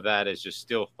perhaps some of that is just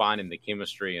still finding the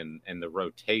chemistry and the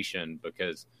rotation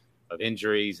because of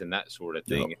injuries and that sort of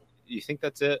thing. Yep. You think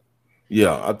that's it?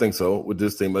 Yeah, I think so with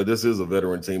this team. But this is a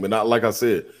veteran team. And like I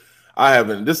said,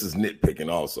 this is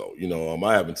nitpicking also.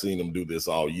 I haven't seen them do this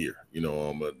all year,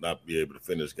 not be able to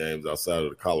finish games outside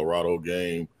of the Colorado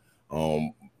game.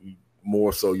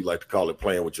 More so you like to call it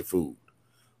playing with your food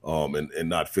and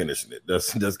not finishing it.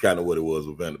 That's kind of what it was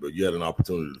with Vanderbilt. You had an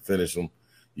opportunity to finish them.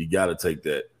 You got to take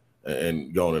that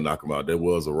and go on and knock them out. There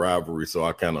was a rivalry, so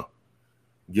I kind of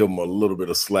give them a little bit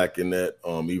of slack in that,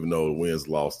 even though the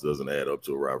wins-loss doesn't add up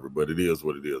to a rivalry. But it is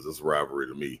what it is. It's a rivalry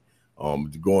to me.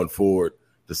 Going forward,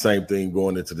 the same thing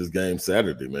going into this game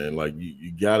Saturday, man. Like,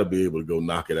 you got to be able to go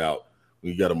knock it out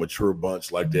when you got a mature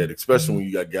bunch like that, especially when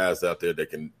you got guys out there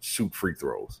that can shoot free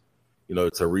throws.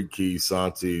 Tariq Keys,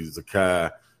 Santi,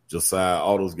 Zakai, Josiah,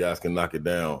 all those guys can knock it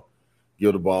down.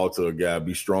 Give the ball to a guy,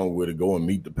 be strong with it, go and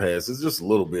meet the pass. It's just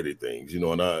little bitty things,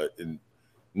 and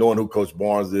knowing who Coach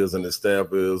Barnes is and his staff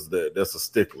is, that's a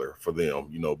stickler for them,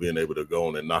 being able to go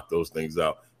on and knock those things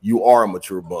out. You are a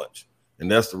mature bunch, and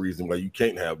that's the reason why you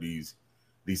can't have these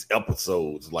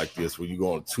episodes like this where you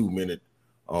go on 2-minute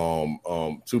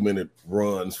 2-minute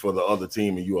runs for the other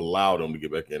team and you allow them to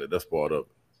get back in it. That's part of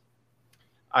it.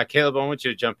 Caleb, I want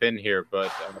you to jump in here, but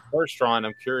first, Ron,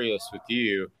 I'm curious with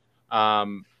you.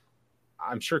 I'm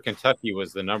sure Kentucky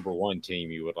was the number one team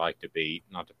you would like to beat,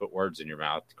 not to put words in your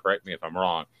mouth. Correct me if I'm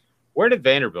wrong. Where did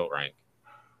Vanderbilt rank?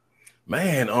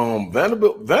 Man,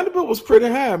 Vanderbilt was pretty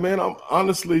high, man. I'm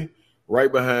honestly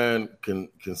right behind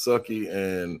Kentucky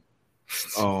and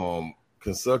Florida.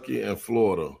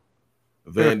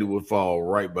 Vandy would fall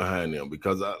right behind them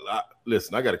because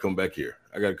listen, I got to come back here.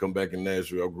 I got to come back in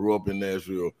Nashville. I grew up in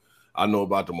Nashville. I know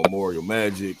about the Memorial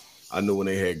Magic. I knew when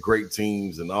they had great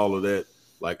teams and all of that.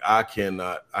 Like, I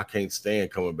can't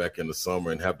stand coming back in the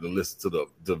summer and having to listen to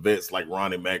the vets like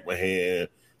Ronnie McMahon,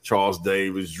 Charles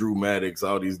Davis, Drew Maddox,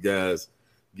 all these guys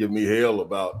give me hell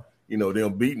about,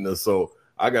 them beating us. So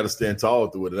I got to stand tall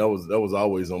through it. And that was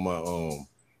always on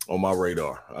my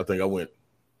radar. I think I went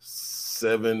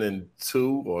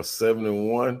 7-2 or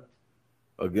 7-1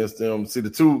 against them. See,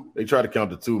 they try to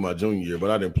count the 2 my junior year,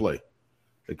 but I didn't play.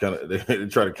 They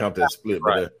try to count that split,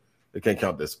 but they can't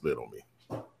count that split on me.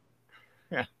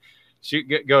 Yeah.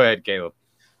 Go ahead, Caleb.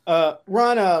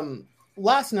 Ron,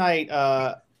 last night,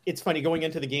 it's funny, going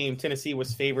into the game, Tennessee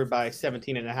was favored by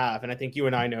 17.5. And I think you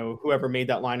and I know whoever made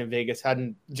that line in Vegas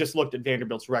hadn't just looked at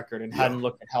Vanderbilt's record and hadn't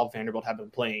looked at how Vanderbilt had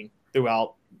been playing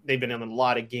throughout. They've been in a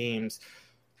lot of games.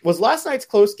 Was last night's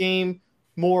close game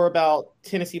more about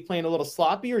Tennessee playing a little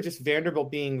sloppy, or just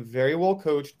Vanderbilt being very well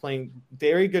coached, playing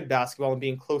very good basketball, and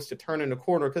being close to turning the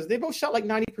corner? Because they both shot like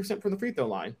 90% from the free throw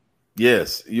line.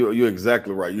 Yes, you're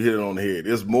exactly right. You hit it on the head.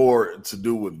 It's more to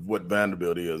do with what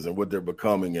Vanderbilt is and what they're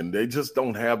becoming, and they just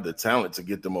don't have the talent to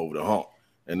get them over the hump.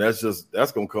 And that's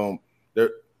going to come.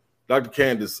 Dr.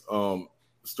 Candace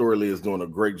Storley is doing a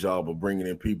great job of bringing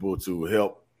in people to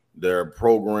help their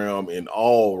program in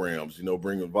all realms.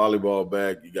 Bringing volleyball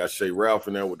back. You got Shea Ralph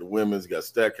in there with the women's. You got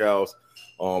Stackhouse,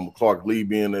 Clark Lee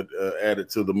being added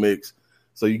to the mix.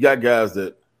 So you got guys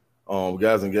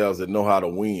and gals that know how to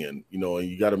win, and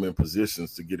you got them in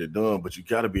positions to get it done, but you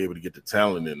got to be able to get the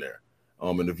talent in there.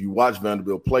 And if you watch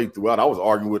Vanderbilt play throughout, I was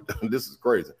arguing with, this is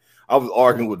crazy. I was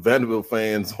arguing with Vanderbilt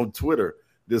fans on Twitter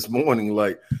this morning,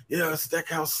 like, yeah,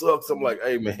 Stackhouse sucks. I'm like,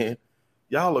 hey man,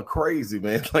 y'all are crazy,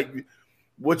 man. Like,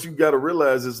 what you got to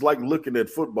realize is like looking at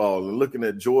football and looking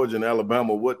at Georgia and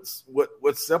Alabama, what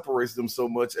separates them so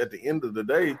much at the end of the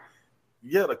day.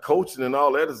 Yeah, the coaching and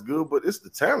all that is good, but it's the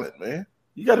talent, man.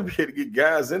 You got to be able to get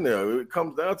guys in there. It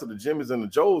comes down to the Jimmys and the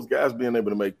Joes, guys being able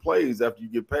to make plays after you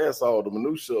get past all the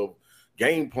minutia of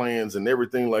game plans and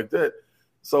everything like that.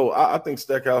 So I think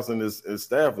Stackhouse and his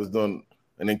staff has done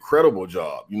an incredible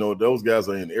job. Those guys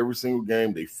are in every single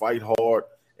game. They fight hard,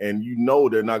 and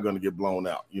they're not going to get blown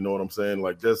out. You know what I'm saying?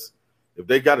 Like, just if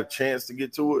they got a chance to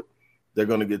get to it, they're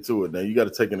going to get to it. Now, you got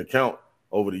to take into account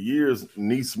over the years,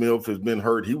 Neesmith has been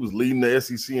hurt. He was leading the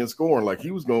SEC in scoring. Like,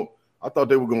 I thought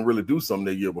they were going to really do something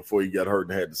that year before he got hurt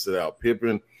and had to sit out.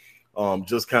 Pippen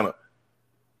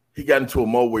he got into a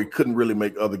mode where he couldn't really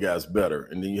make other guys better.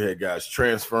 And then you had guys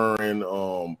transferring.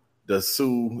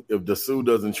 Dasu, if Dasu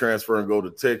doesn't transfer and go to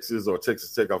Texas or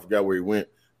Texas Tech, I forgot where he went,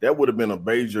 that would have been a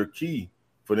major key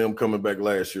for them coming back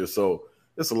last year. So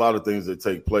it's a lot of things that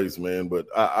take place, man. But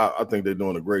I think they're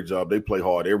doing a great job. They play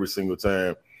hard every single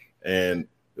time. And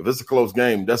if it's a close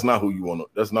game, that's not who you want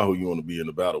to be in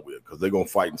the battle with, because they're gonna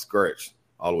fight and scratch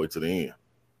all the way to the end.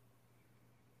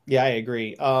 Yeah, I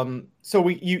agree. So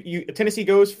Tennessee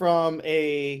goes from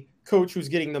a coach who's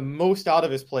getting the most out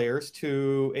of his players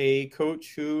to a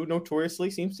coach who notoriously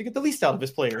seems to get the least out of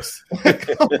his players.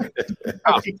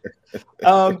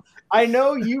 I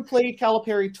know you played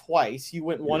Calipari twice. You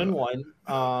went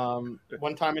 1-1.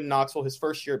 One time in Knoxville, his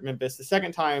first year at Memphis. The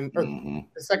second time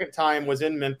was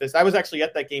in Memphis. I was actually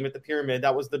at that game at the Pyramid.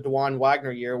 That was the DeJuan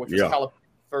Wagner year, which was Calipari's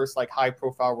first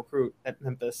high-profile recruit at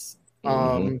Memphis.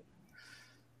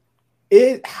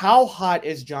 How hot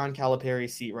is John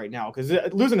Calipari's seat right now? Because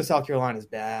losing to South Carolina is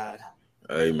bad.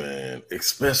 Hey, man,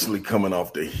 especially coming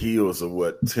off the heels of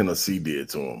what Tennessee did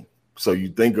to him. So you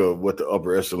think of what the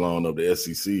upper echelon of the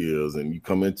SEC is, and you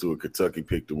come into a Kentucky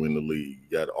pick to win the league.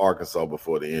 You got Arkansas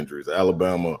before the injuries,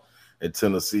 Alabama and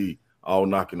Tennessee all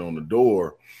knocking on the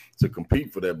door to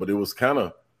compete for that. But it was kind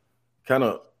of,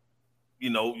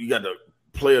 you got the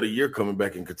player of the year coming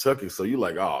back in Kentucky. So you're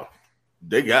like, oh,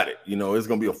 they got it. It's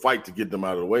going to be a fight to get them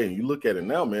out of the way. And you look at it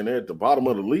now, man, they're at the bottom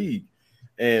of the league.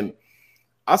 And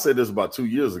I said this about 2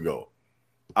 years ago.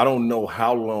 I don't know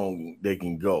how long they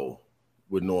can go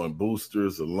with knowing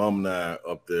boosters, alumni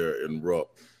up there in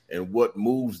Rupp, and what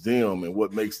moves them and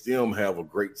what makes them have a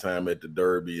great time at the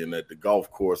Derby and at the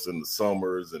golf course in the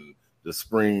summers and the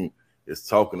spring is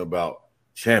talking about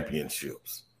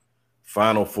championships,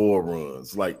 Final Four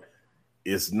runs. Like,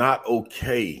 it's not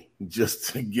okay just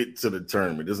to get to the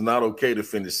tournament. It's not okay to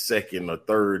finish second or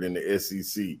third in the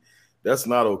SEC. That's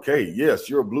not okay. Yes,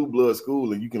 you're a blue blood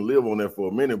school and you can live on that for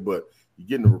a minute, but you're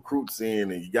getting the recruits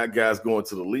in and you got guys going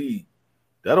to the league.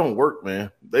 That don't work,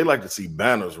 man. They like to see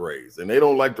banners raised, and they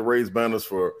don't like to raise banners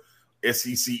for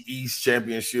SEC East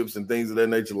championships and things of that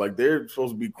nature. Like, they're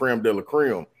supposed to be creme de la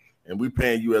creme, and we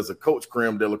paying you as a coach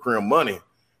creme de la creme money.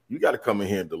 You got to come in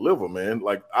here and deliver, man.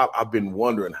 Like, I've been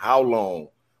wondering how long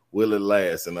will it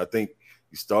last, and I think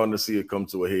you're starting to see it come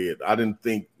to a head. I didn't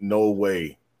think no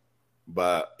way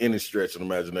by any stretch of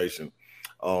imagination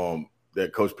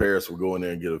that Coach Paris would go in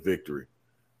there and get a victory.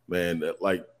 Man,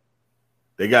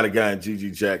 they got a guy in Gigi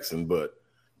Jackson, but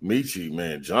Michi,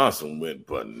 man, Johnson went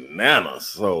bananas.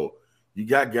 So you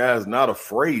got guys not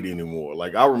afraid anymore.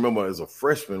 Like, I remember as a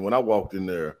freshman when I walked in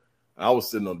there, I was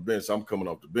sitting on the bench. I'm coming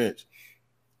off the bench.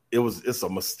 It's a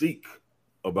mystique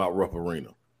about Rupp Arena.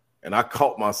 And I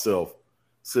caught myself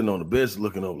sitting on the bench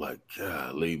looking up like,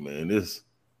 golly, man, this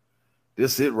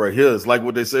it right here. It's like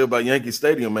what they say about Yankee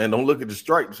Stadium, man. Don't look at the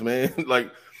stripes, man.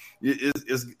 Like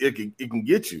it can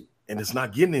get you, and it's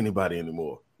not getting anybody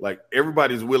anymore. Like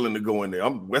everybody's willing to go in there.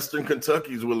 Western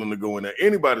Kentucky's willing to go in there.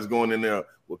 Anybody's going in there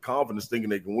with confidence, thinking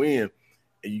they can win,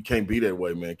 and you can't be that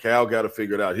way, man. Cal got to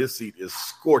figure it out. His seat is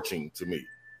scorching to me.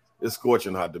 It's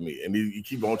scorching hot to me, and he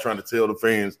keep on trying to tell the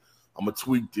fans, "I'm gonna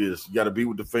tweak this. You got to be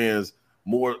with the fans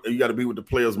more. You got to be with the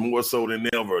players more so than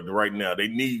ever right now. They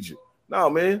need you." No,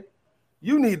 man.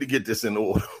 You need to get this in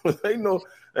order. ain't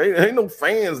no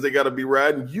fans that got to be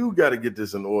riding. You got to get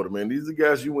this in order, man. These are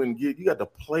guys you wouldn't get. You got the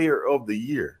player of the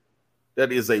year.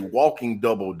 That is a walking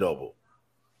double-double.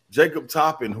 Jacob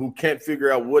Toppin, who can't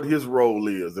figure out what his role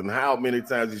is and how many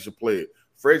times he should play it.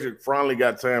 Frederick finally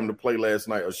got time to play last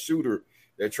night, a shooter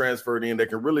that transferred in that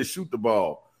can really shoot the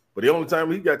ball. But the only time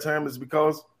he got time is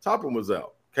because Toppin was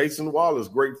out. Cason Wallace,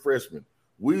 great freshman.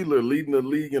 Wheeler leading the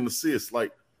league in assists.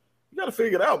 Like, you got to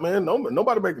figure it out, man.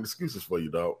 Nobody making excuses for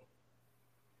you, dog.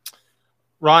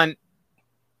 Ron,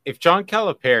 if John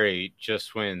Calipari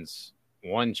just wins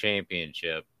one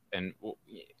championship, and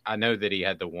I know that he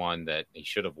had the one that he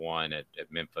should have won at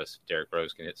Memphis, Derrick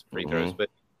Rose can hit some free throws, but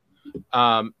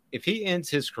if he ends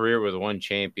his career with one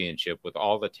championship with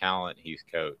all the talent he's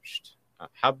coached,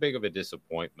 how big of a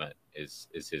disappointment is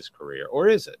his career, or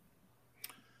is it?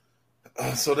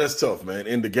 So that's tough, man.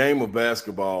 In the game of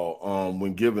basketball,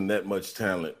 when given that much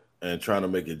talent and trying to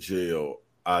make it gel,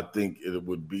 I think it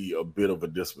would be a bit of a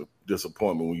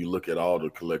disappointment when you look at all the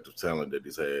collective talent that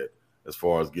he's had as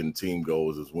far as getting team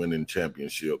goals, as winning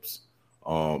championships,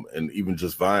 and even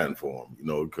just vying for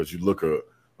them, because you look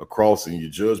across and you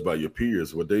judge by your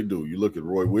peers, what they do. You look at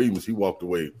Roy Williams, he walked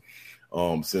away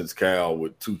since Cal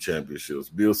with 2 championships.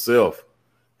 Bill Self,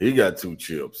 he got 2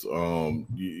 chips.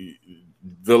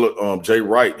 Jay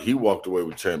Wright, he walked away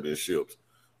with championships.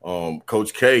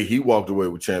 Coach K, he walked away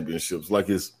with championships. Like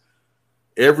it's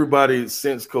everybody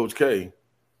since Coach K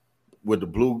with the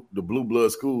blue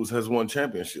blood schools has won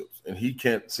championships, and he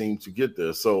can't seem to get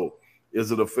there. So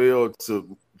is it a fail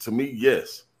to me?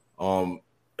 Yes.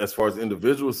 As far as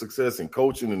individual success and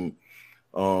coaching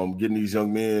and getting these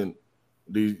young men,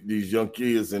 these young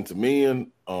kids into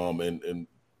men, and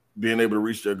being able to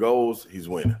reach their goals, he's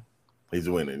winning. He's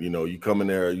winning. You come in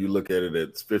there, you look at it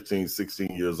at 15,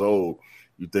 16 years old,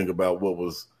 you think about what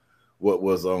was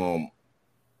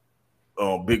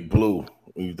Big Blue.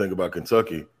 When you think about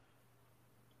Kentucky,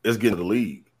 it's getting to the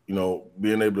league.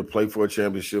 Being able to play for a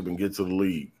championship and get to the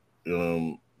league.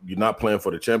 You're not playing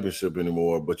for the championship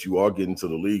anymore, but you are getting to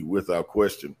the league without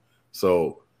question.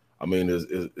 So, I mean,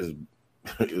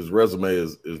 his resume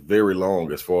is very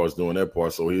long as far as doing that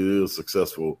part. So he is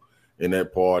successful in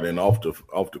that part and off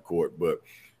the court. But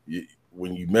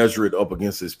when you measure it up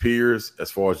against his peers, as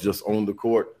far as just on the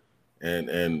court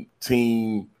and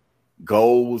team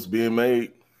goals being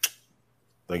made, I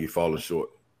think he's falling short.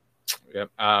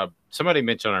 Yep. Somebody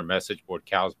mentioned on our message board,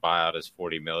 Cal's buyout is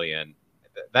 $40 million.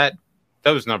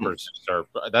 Those numbers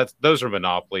those are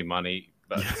monopoly money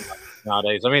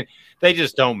nowadays. I mean, they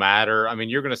just don't matter. I mean,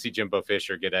 you're going to see Jimbo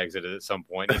Fisher get exited at some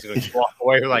point. He's going to walk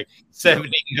away with like $70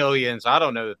 million. So I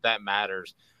don't know that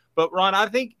matters. But Ron, I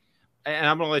think, and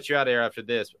I'm going to let you out of here after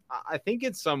this, I think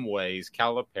in some ways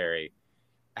Calipari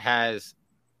has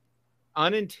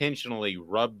unintentionally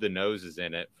rubbed the noses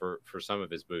in it for some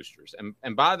of his boosters.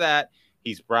 And by that,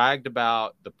 he's bragged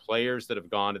about the players that have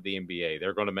gone to the NBA.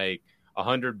 They're going to make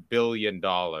 $100 billion,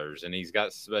 and he's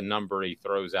got a number he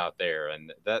throws out there,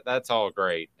 and that's all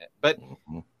great. But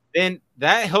then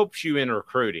that helps you in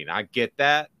recruiting. I get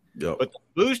that. Yep. But the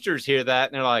boosters hear that,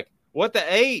 and they're like, what the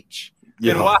H?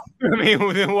 Yeah. Then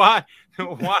why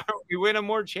aren't we winning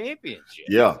more championships?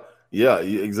 Yeah,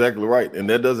 you're exactly right. And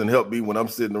that doesn't help me when I'm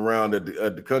sitting around at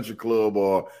the country club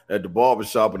or at the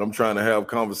barbershop and I'm trying to have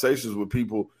conversations with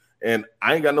people, and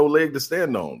I ain't got no leg to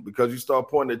stand on because you start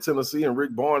pointing at Tennessee and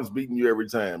Rick Barnes beating you every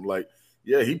time. Like,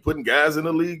 yeah, he putting guys in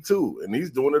the league too, and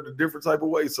he's doing it a different type of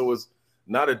way. So it's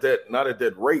not at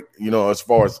that rate, as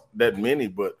far as that many.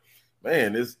 But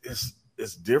man,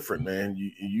 it's different, man.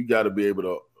 You got to be able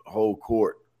to hold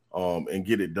court and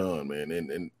get it done, man.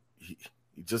 And he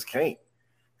just can't.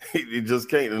 He just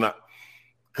can't. And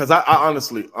because I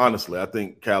honestly, I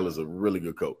think Cal is a really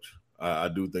good coach. I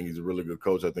do think he's a really good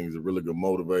coach. I think he's a really good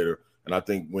motivator. And I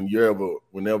think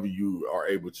whenever you are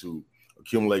able to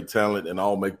accumulate talent and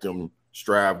all make them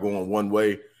strive going one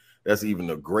way, that's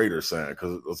even a greater sign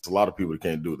because there's a lot of people that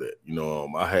can't do that.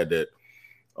 I had that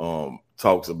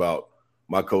talks about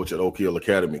my coach at Oak Hill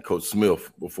Academy, Coach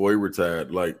Smith, before he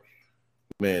retired. Like,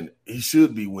 man, he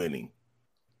should be winning.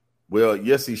 Well,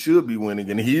 yes, he should be winning,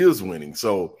 and he is winning.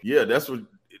 So, yeah, that's what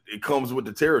it comes with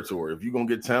the territory. If you're going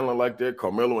to get talent like that,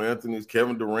 Carmelo Anthony's,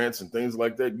 Kevin Durant's, and things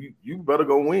like that, you better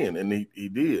go win, and he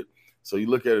did. So you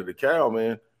look at it, the Cal,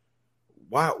 man,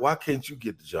 why can't you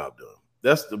get the job done?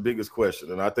 That's the biggest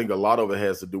question, and I think a lot of it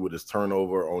has to do with his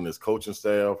turnover on his coaching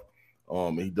staff.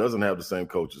 He doesn't have the same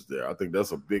coaches there. I think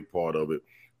that's a big part of it,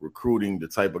 recruiting the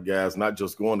type of guys, not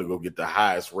just going to go get the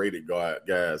highest rated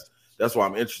guys. That's why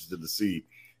I'm interested to see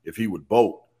if he would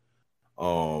bolt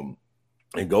and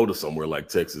go to somewhere like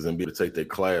Texas and be able to take that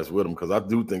class with him, because I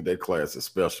do think that class is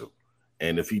special.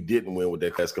 And if he didn't win with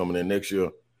that class coming in next year,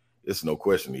 it's no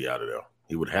question he out of there.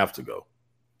 He would have to go.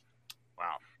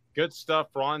 Wow. Good stuff.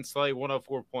 Ron Slay,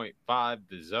 104.5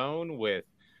 The Zone with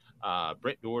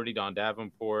Brent Doherty, Don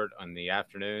Davenport on the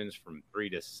afternoons from 3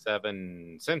 to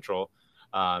 7 Central.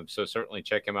 So certainly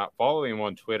check him out. Follow him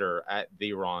on Twitter at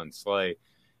the Ron Slay.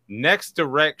 Next to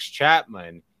Rex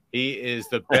Chapman, he is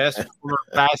the best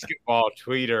basketball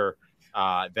tweeter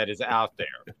that is out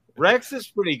there. Rex is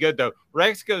pretty good, though.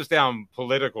 Rex goes down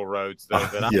political roads, though,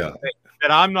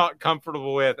 that I'm not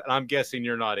comfortable with, and I'm guessing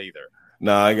you're not either.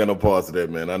 Nah, I ain't got no parts of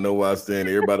that, man. I know where I stand.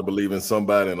 Everybody believe in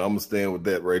somebody, and I'm going to stand with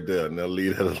that right there, and I'll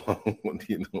leave that alone.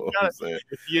 You know what I'm saying?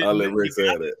 I'll let Rex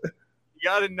have that. You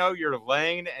got to know your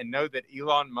lane and know that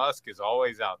Elon Musk is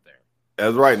always out there.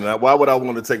 That's right. Now, why would I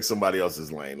want to take somebody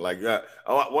else's lane? Like,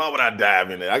 why would I dive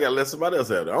in there? I got to let somebody else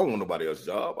have it. I don't want nobody else's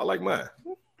job. I like mine.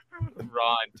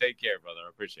 Ron, take care, brother. I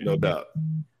appreciate it. No doubt.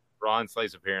 Ron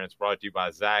Slay's appearance brought to you by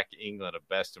Zach England of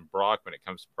Best and Brock. When it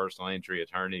comes to personal injury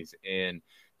attorneys in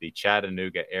the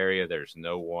Chattanooga area, there's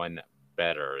no one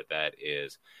better. That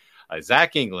is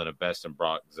Zach England of Best and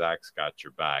Brock. Zach's got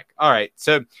your back. All right,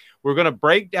 so we're going to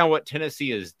break down what Tennessee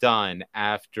has done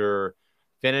after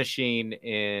finishing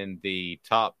in the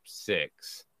top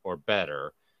 6 or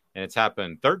better. And it's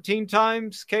happened 13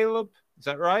 times, Caleb. Is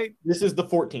that right? This is the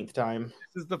 14th time.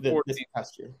 This is the 14th this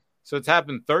past year. So it's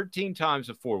happened 13 times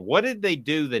before. What did they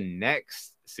do the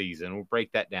next season? We'll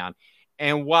break that down.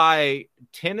 And why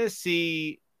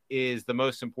Tennessee is the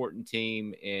most important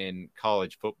team in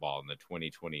college football in the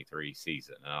 2023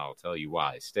 season. And I'll tell you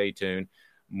why. Stay tuned.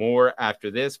 More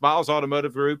after this. Miles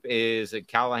Automotive Group is at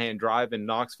Callahan Drive in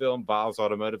Knoxville. Miles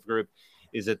Automotive Group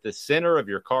is at the center of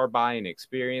your car buying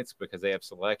experience because they have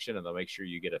selection and they'll make sure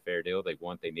you get a fair deal. They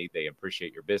want, they need, they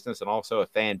appreciate your business, and also a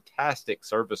fantastic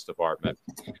service department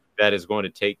that is going to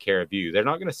take care of you. They're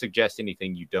not going to suggest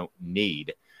anything you don't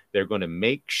need. They're going to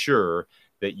make sure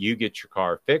that you get your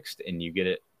car fixed and you get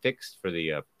it fixed for the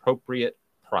appropriate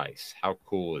price. How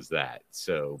cool is that?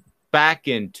 So back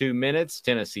in 2 minutes,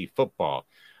 Tennessee football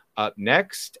up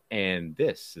next, and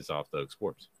this is Off the Hook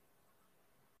Sports.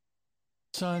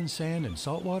 Sun, sand, and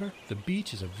salt water, the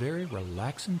beach is a very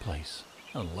relaxing place.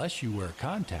 Unless you wear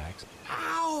contacts.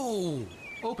 Ow!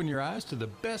 Open your eyes to the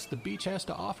best the beach has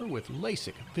to offer with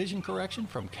LASIK vision correction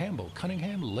from Campbell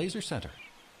Cunningham Laser Center.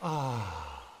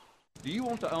 Do you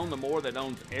want to own the more that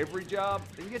owns every job?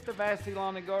 Then get to Vassy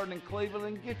Lawn and Garden in Cleveland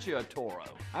and get you a Toro.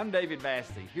 I'm David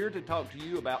Vassy, here to talk to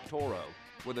you about Toro.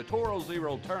 With a Toro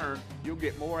Zero Turn, you'll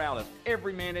get more out of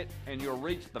every minute and you'll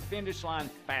reach the finish line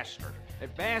faster.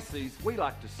 At Vassy's, we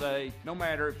like to say, no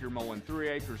matter if you're mowing 3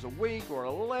 acres a week or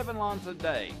 11 lawns a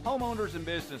day, homeowners and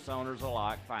business owners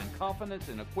alike find confidence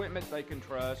in equipment they can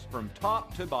trust from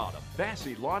top to bottom.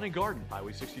 Vassy Lawn and Garden,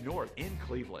 Highway 60 North in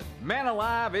Cleveland. Man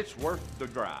alive, it's worth the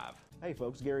drive. Hey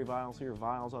folks, Gary Viles here,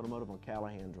 Viles Automotive on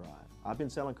Callahan Drive. I've been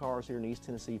selling cars here in East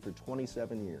Tennessee for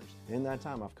 27 years. In that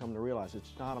time, I've come to realize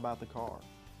it's not about the car.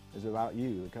 It's about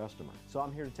you, the customer. So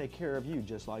I'm here to take care of you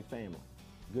just like family.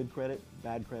 Good credit,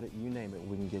 bad credit, you name it,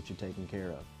 we can get you taken care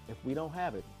of. If we don't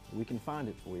have it, we can find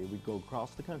it for you. We go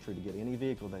across the country to get any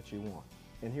vehicle that you want.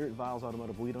 And here at Viles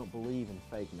Automotive, we don't believe in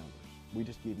fake numbers. We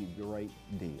just give you great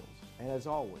deals. And as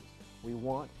always, we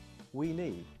want, we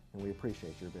need, and we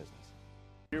appreciate your business.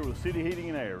 Here with City Heating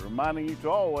and Air, reminding you to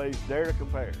always dare to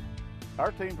compare.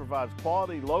 Our team provides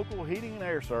quality local heating and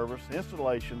air service,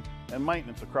 installation, and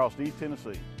maintenance across East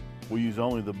Tennessee. We use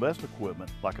only the best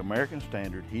equipment like American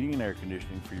Standard heating and air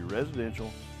conditioning for your residential,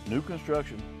 new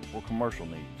construction, or commercial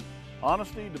needs.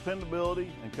 Honesty, dependability,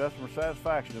 and customer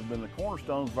satisfaction have been the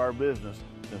cornerstones of our business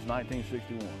since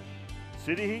 1961.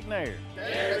 City Heat and Air.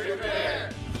 Dare to compare.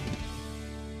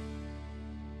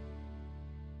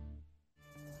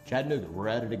 Chattanooga, we're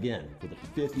at it again. For the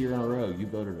 5th year in a row, you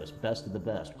voted us best of the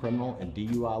best criminal and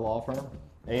DUI law firm.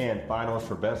 And finalists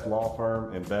for best law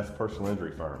firm and best personal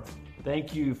injury firm.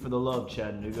 Thank you for the love,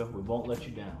 Chattanooga. We won't let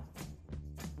you down.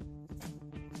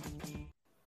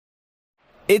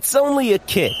 It's only a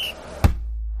kick,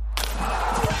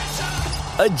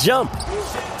 a jump,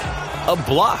 a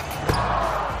block.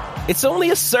 It's only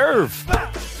a serve.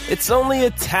 It's only a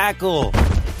tackle.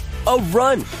 A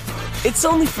run. It's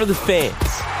only for the fans.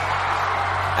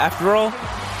 After all,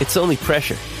 it's only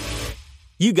pressure.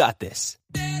 You got this.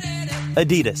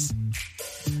 Adidas.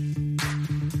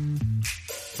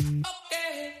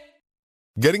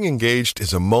 Getting engaged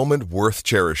is a moment worth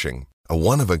cherishing. A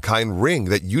one-of-a-kind ring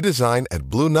that you design at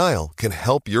Blue Nile can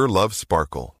help your love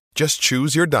sparkle. Just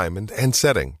choose your diamond and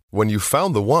setting. When you've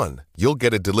found the one, you'll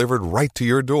get it delivered right to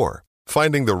your door.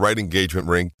 Finding the right engagement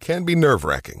ring can be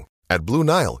nerve-wracking. At Blue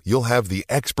Nile, you'll have the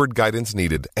expert guidance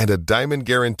needed and a diamond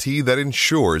guarantee that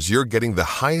ensures you're getting the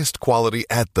highest quality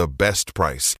at the best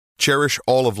price. Cherish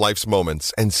all of life's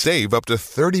moments and save up to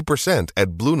 30% at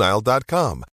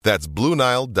BlueNile.com. That's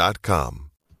BlueNile.com.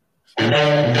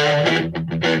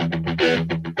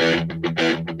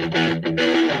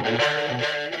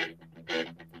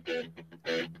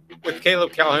 With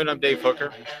Caleb Calhoun, I'm Dave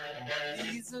Hooker.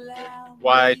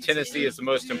 Why Tennessee is the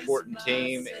most important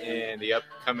team in the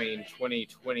upcoming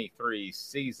 2023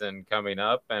 season coming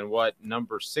up, and what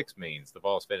number 6 means. The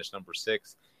Vols finished number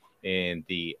 6 in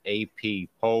the AP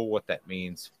poll, what that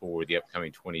means for the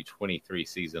upcoming 2023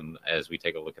 season as we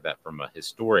take a look at that from a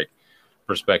historic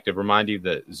perspective. Remind you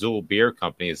that Zool Beer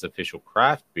Company is the official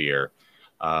craft beer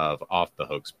of Off the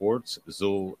Hook Sports,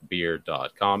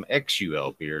 ZoolBeer.com,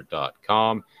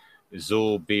 XULBeer.com.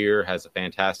 Zool Beer has a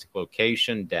fantastic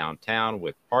location downtown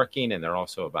with parking, and they're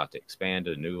also about to expand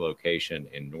to a new location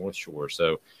in North Shore.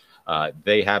 So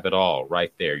they have it all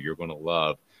right there. You're going to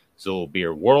love Zool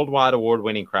Beer, worldwide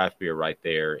award-winning craft beer right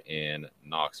there in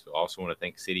Knoxville. Also want to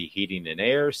thank City Heating and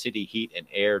Air,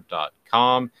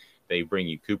 cityheatandair.com. They bring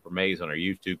you Cooper Mays on our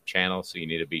YouTube channel, so you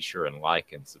need to be sure and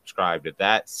like and subscribe to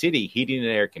that. City Heating and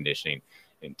Air Conditioning,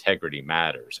 integrity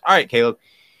matters. All right, Caleb.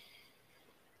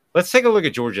 Let's take a look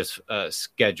at Georgia's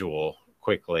schedule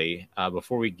quickly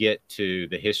before we get to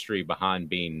the history behind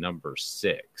being number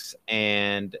 6.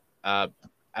 And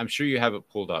I'm sure you have it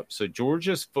pulled up. So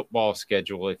Georgia's football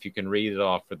schedule, if you can read it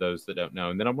off for those that don't know.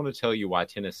 And then I'm going to tell you why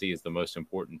Tennessee is the most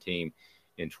important team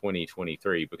in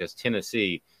 2023, because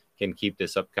Tennessee can keep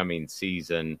this upcoming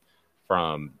season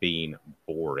from being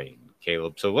boring,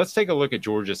 Caleb. So let's take a look at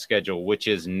Georgia's schedule, which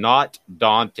is not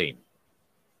daunting.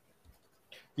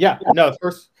 Yeah, no,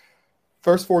 first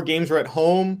 4 games are at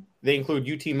home. They include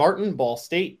UT Martin, Ball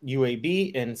State,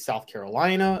 UAB, and South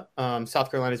Carolina. South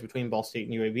Carolina is between Ball State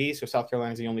and UAB, so South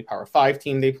Carolina is the only Power 5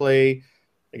 team they play.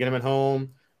 They get them at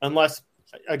home. Unless,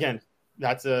 again,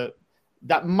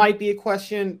 that might be a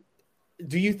question.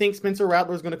 Do you think Spencer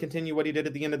Rattler is going to continue what he did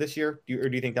at the end of this year, or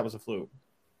do you think that was a fluke?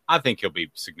 I think he'll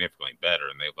be significantly better,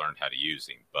 and they've learned how to use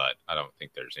him, but I don't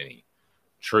think there's any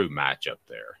true matchup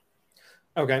there.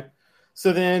 Okay.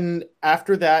 So then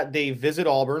after that, they visit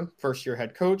Auburn, first-year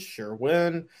head coach, sure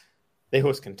win. They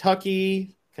host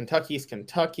Kentucky. Kentucky's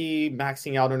Kentucky,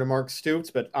 maxing out under Mark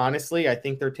Stoops. But honestly, I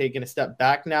think they're taking a step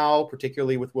back now,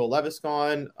 particularly with Will Levis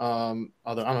gone. Although,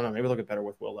 I don't know, maybe they'll get better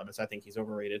with Will Levis. I think he's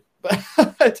overrated.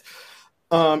 But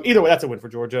either way, that's a win for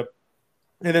Georgia.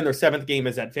 And then their 7th game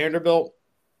is at Vanderbilt.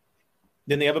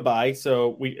 Then they have a bye.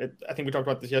 So I think we talked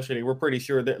about this yesterday. We're pretty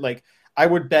sure that, like, I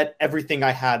would bet everything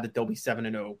I had that they'll be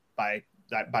 7-0 by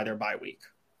their bye week.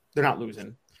 They're not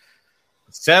losing.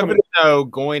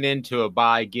 7-0 going into a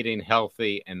bye, getting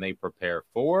healthy, and they prepare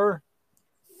for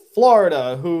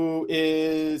Florida, who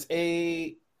is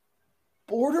a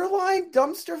borderline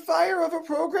dumpster fire of a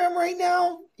program right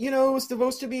now. You know, it's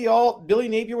supposed to be Billy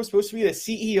Napier was supposed to be the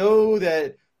CEO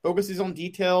that focuses on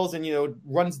details and, you know,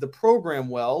 runs the program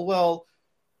well. Well,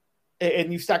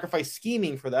 and you sacrifice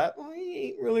scheming for that. Well, he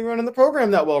ain't really running the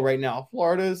program that well right now.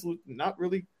 Florida is not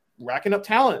really racking up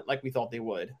talent like we thought they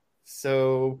would.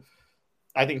 So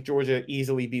I think Georgia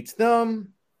easily beats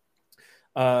them.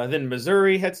 Then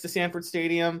Missouri heads to Sanford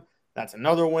Stadium. That's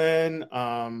another win.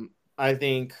 I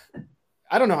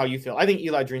don't know how you feel. I think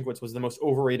Eli Drinkwitz was the most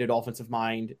overrated offensive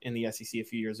mind in the SEC a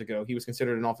few years ago. He was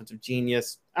considered an offensive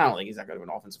genius. I don't think he's that good of an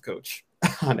offensive coach,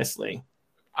 honestly.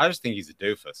 I just think he's a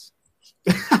doofus.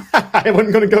 I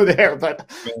wasn't going to go there, but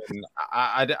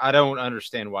I don't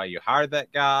understand why you hired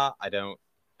that guy. I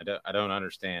don't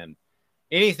understand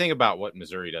anything about what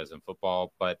Missouri does in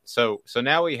football. But so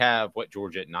now we have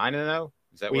Georgia at 9-0.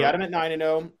 Is that we had them at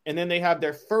 9-0, and then they have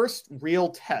their first real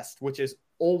test, which is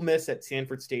Ole Miss at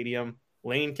Sanford Stadium.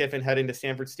 Lane Kiffin heading to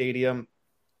Sanford Stadium,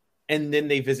 and then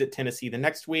they visit Tennessee the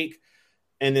next week,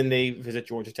 and then they visit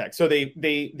Georgia Tech. So they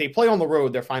play on the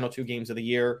road their final 2 games of the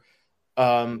year.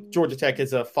 Georgia Tech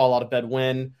is a fall out of bed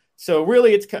win. So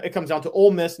really it comes down to Ole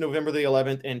Miss November the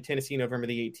 11th and Tennessee November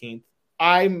the 18th.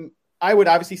 I would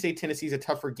obviously say Tennessee's a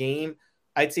tougher game.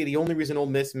 I'd say the only reason Ole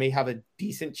Miss may have a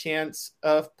decent chance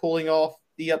of pulling off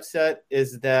the upset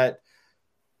is that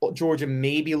Georgia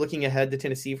may be looking ahead to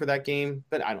Tennessee for that game,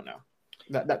 but I don't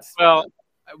know.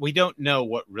 We don't know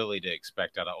what really to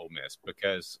expect out of Ole Miss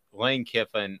because Lane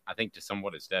Kiffin, I think to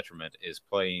somewhat his detriment, is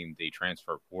playing the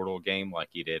transfer portal game like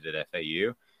he did at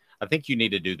FAU. I think you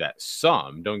need to do that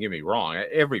some. Don't get me wrong.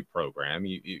 Every program,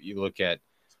 you look at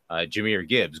Jahmyr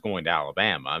Gibbs going to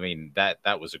Alabama. I mean,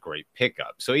 that was a great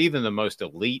pickup. So even the most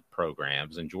elite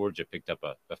programs, and Georgia picked up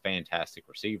a fantastic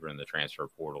receiver in the transfer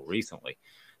portal recently.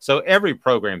 So every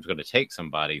program is going to take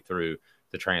somebody through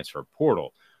the transfer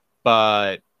portal.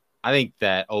 But I think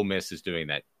that Ole Miss is doing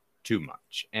that too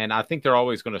much. And I think they're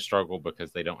always going to struggle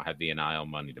because they don't have the NIL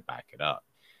money to back it up.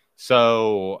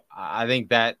 So I think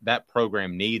that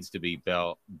program needs to be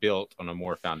built on a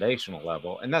more foundational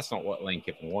level. And that's not what Lane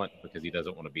Kiffin wants because he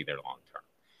doesn't want to be there long term.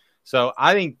 So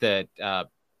I think that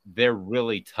they're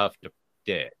really tough to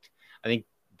predict. I think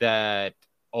that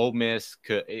Ole Miss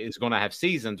is going to have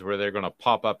seasons where they're going to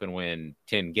pop up and win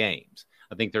 10 games.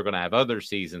 I think they're going to have other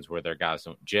seasons where their guys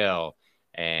don't gel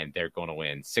and they're going to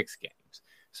win 6 games.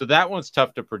 So that one's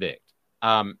tough to predict,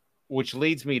 which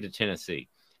leads me to Tennessee.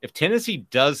 If Tennessee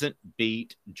doesn't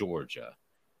beat Georgia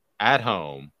at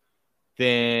home,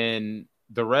 then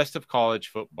the rest of college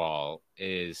football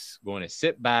is going to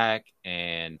sit back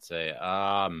and say,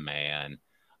 oh, man,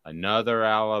 another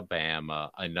Alabama,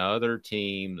 another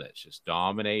team that's just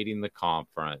dominating the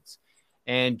conference.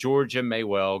 And Georgia may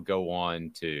well go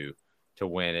on to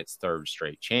win its 3rd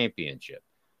straight championship.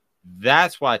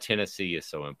 That's why Tennessee is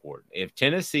so important. If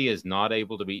Tennessee is not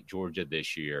able to beat Georgia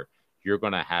this year, you're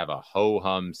going to have a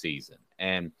ho-hum season.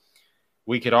 And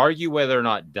we could argue whether or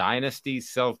not dynasties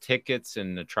sell tickets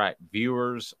and attract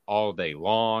viewers all day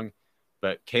long.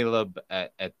 But, Caleb,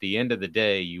 at the end of the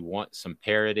day, you want some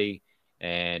parity.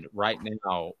 And right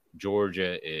now,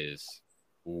 Georgia is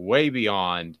way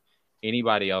beyond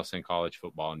anybody else in college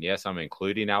football. And, yes, I'm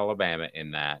including Alabama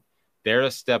in that. They're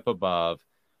a step above.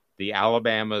 The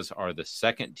Alabamas are the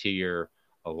 2nd tier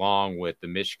along with the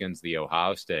Michigans, the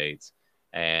Ohio States.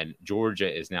 And Georgia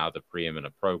is now the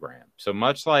preeminent program. So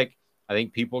much like I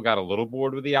think people got a little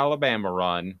bored with the Alabama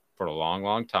run for a long,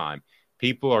 long time,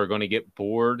 people are going to get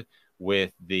bored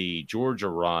with the Georgia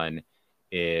run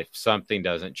if something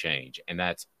doesn't change. And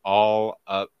that's all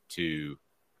up to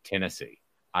Tennessee.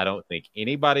 I don't think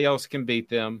anybody else can beat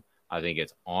them. I think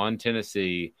it's on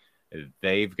Tennessee.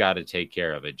 They've got to take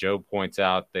care of it. Joe points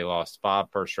out they lost 5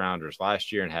 first-rounders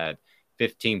last year and had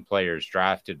 15 players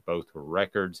drafted. Both were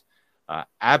records.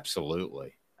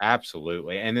 Absolutely.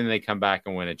 And then they come back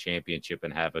and win a championship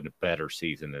and have a better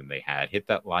season than they had. Hit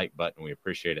that like button. We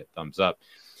appreciate it. Thumbs up.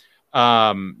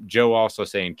 Joe also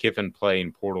saying Kiffin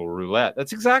playing portal roulette.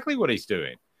 That's exactly what he's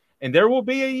doing. And there will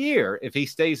be a year if he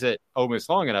stays at Ole Miss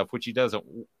long enough, which he doesn't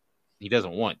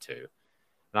want to.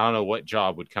 And I don't know what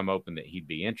job would come open that he'd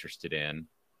be interested in.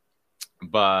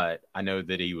 But I know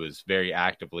that he was very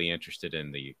actively interested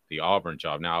in the Auburn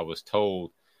job. Now, I was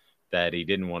told that he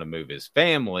didn't want to move his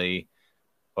family,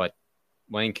 but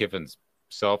Lane Kiffin's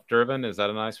self-driven. Is that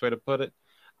a nice way to put it?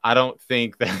 I don't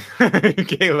think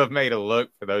that Caleb made a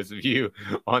look for those of you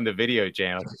on the video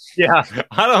channel. Yeah,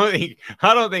 I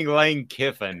don't think Lane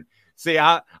Kiffin. See,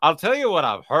 I'll tell you what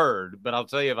I've heard, but I'll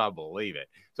tell you if I believe it.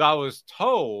 So I was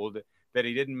told that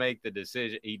he didn't make the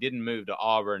decision. He didn't move to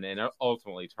Auburn and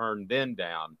ultimately turned them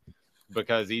down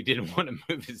because he didn't want to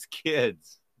move his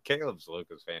kids. Caleb's look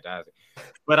is fantastic.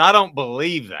 But I don't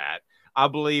believe that. I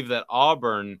believe that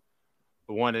Auburn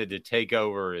wanted to take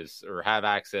over or have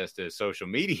access to his social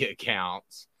media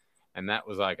accounts, and that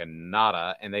was like a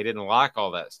nada, and they didn't like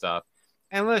all that stuff.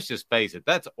 And let's just face it,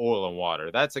 that's oil and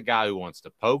water. That's a guy who wants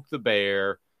to poke the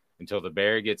bear until the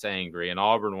bear gets angry, and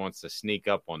Auburn wants to sneak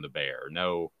up on the bear.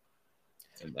 No,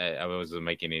 I wasn't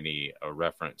making any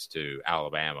reference to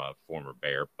Alabama, former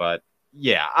Bear. But,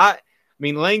 yeah, I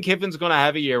mean, Lane Kiffin's going to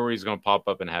have a year where he's going to pop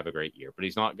up and have a great year, but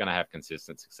he's not going to have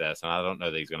consistent success, and I don't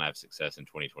know that he's going to have success in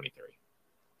 2023.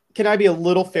 Can I be a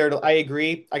little fair to – I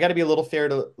agree. I got to be a little fair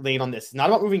to Lane on this. It's not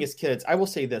about moving his kids. I will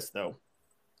say this, though.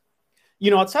 You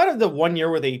know, outside of the 1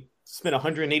 year where they spent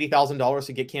 $180,000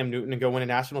 to get Cam Newton and go win a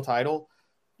national title,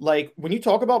 like when you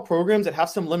talk about programs that have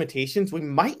some limitations, we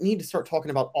might need to start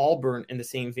talking about Auburn in the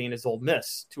same vein as Ole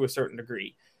Miss to a certain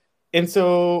degree. And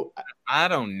so I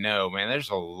don't know, man. There's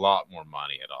a lot more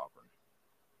money at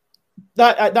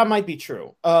Auburn. That might be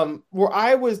true. Where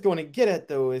I was going to get at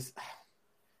though is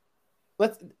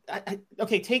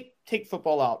take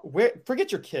football out.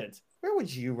 Forget your kids. Where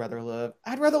would you rather live?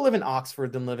 I'd rather live in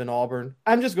Oxford than live in Auburn.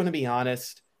 I'm just going to be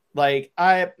honest. Like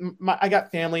I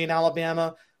got family in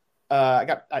Alabama.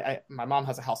 My mom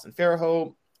has a house in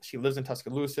Fairhope. She lives in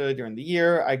Tuscaloosa during the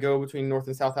year. I go between North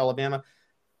and South Alabama.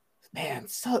 man,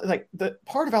 so like the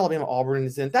part of Alabama Auburn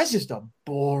is in, that's just a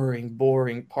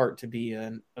boring part to be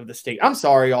in of the state. I'm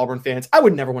sorry, Auburn fans. I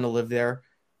would never want to live there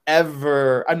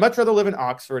ever. I'd much rather live in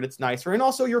Oxford. It's nicer. And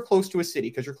also you're close to a city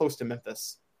because you're close to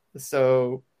Memphis.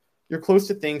 So you're close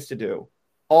to things to do.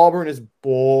 Auburn is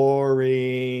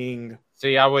boring.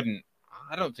 See, I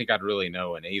don't think I'd really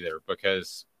know in either,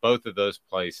 because both of those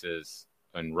places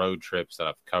and road trips that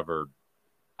I've covered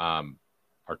are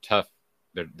tough.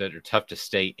 They're tough to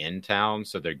stay in town,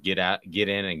 so they're get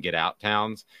in and get out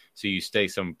towns. So you stay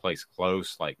someplace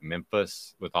close like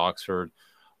Memphis with Oxford,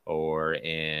 or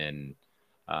in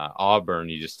Auburn,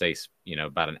 you just stay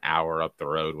about an hour up the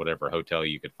road, whatever hotel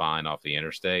you could find off the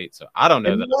interstate. So I don't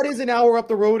know. And what is an hour up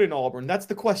the road in Auburn? That's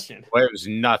the question. Well, it was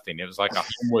nothing. It was like a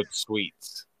Homewood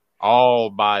Suites, all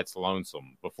by its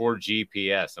lonesome, before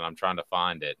GPS, and I'm trying to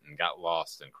find it and got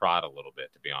lost and cried a little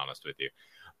bit, to be honest with you.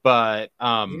 But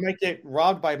you might get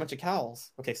robbed by a bunch of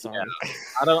cows. Okay, sorry.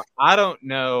 Yeah, I don't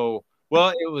know.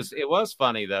 Well, it was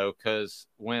funny though, because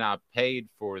when I paid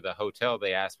for the hotel,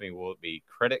 they asked me, "Will it be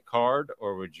credit card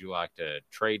or would you like to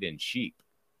trade in sheep?"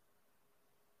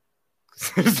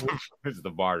 It's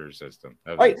the barter system.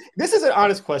 Right. This is an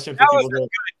honest question. That was a good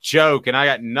joke, and I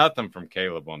got nothing from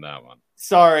Caleb on that one.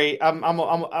 Sorry,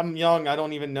 I'm young. I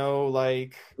don't even know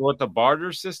like what the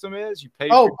barter system is. You pay.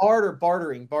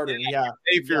 Bartering. Yeah. You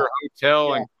pay for your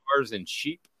hotel and cars and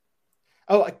sheep.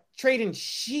 Oh, trade in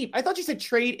sheep. I thought you said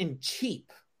trade in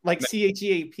cheap, like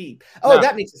CHEAP. Oh, no.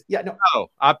 That makes sense. Yeah, no. No,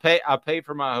 I pay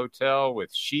for my hotel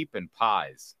with sheep and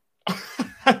pies.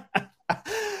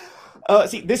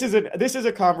 See, this is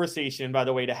a conversation, by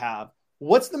the way, to have.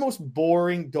 What's the most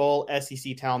boring, dull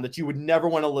SEC town that you would never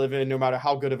want to live in, no matter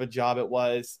how good of a job it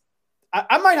was?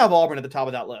 I might have Auburn at the top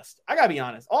of that list. I gotta be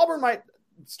honest.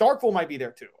 Starkville might be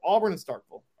there too. Auburn and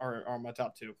Starkville are my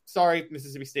top two. Sorry,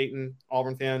 Mississippi State and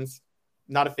Auburn fans.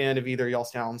 Not a fan of either of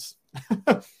y'all's towns.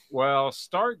 Well,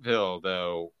 Starkville,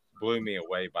 though, blew me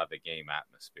away by the game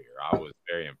atmosphere. I was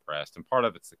very impressed. And part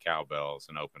of it's the cowbells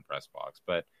and open press box.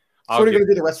 But what are you going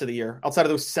to do the rest of the year outside of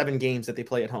those 7 games that they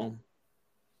play at home?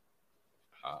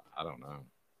 I don't know.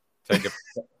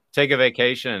 Take a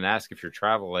vacation and ask if your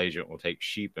travel agent will take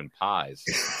sheep and pies.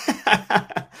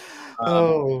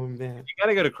 Oh, man. You got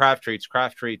to go to Craft Treats,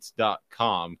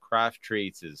 crafttreats.com. Craft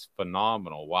Treats is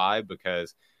phenomenal. Why?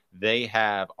 Because they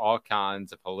have all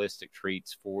kinds of holistic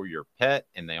treats for your pet,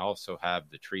 and they also have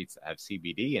the treats that have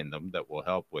CBD in them that will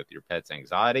help with your pet's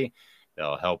anxiety.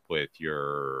 They'll help with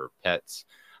your pet's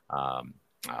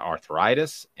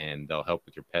arthritis, and they'll help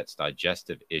with your pet's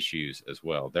digestive issues as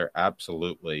well. They're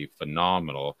absolutely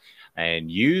phenomenal. And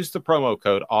use the promo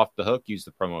code Off the Hook. Use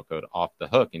the promo code Off the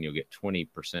Hook, and you'll get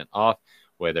 20% off.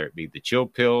 Whether it be the chill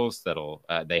pills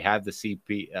they have the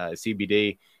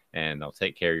CBD, and they'll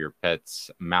take care of your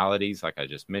pet's maladies, like I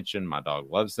just mentioned. My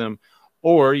dog loves them.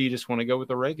 Or you just want to go with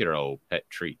the regular old pet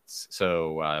treats.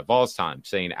 So Vols time,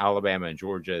 saying Alabama and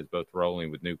Georgia is both rolling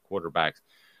with new quarterbacks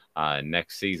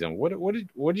next season. What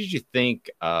did you think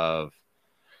of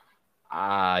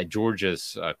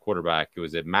Georgia's quarterback? It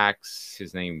was Max.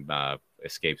 His name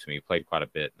escapes me. He played quite a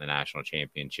bit in the national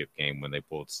championship game when they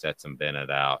pulled Stetson Bennett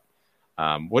out.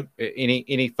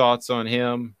 Any thoughts on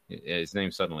him? His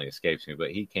name suddenly escapes me,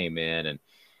 but he came in, and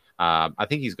I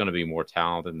think he's going to be more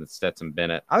talented than Stetson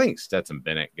Bennett. I think Stetson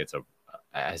Bennett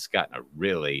has gotten a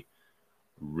really,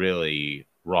 really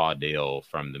raw deal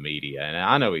from the media. And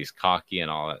I know he's cocky and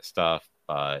all that stuff,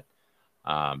 but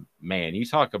man, you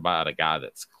talk about a guy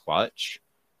that's clutch.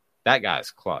 That guy's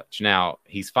clutch. Now,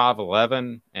 he's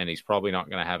 5'11", and he's probably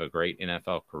not going to have a great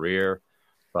NFL career,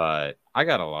 but I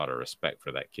got a lot of respect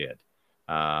for that kid.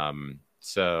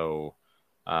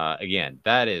 Again,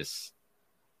 that is,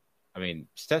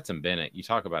 Stetson Bennett, you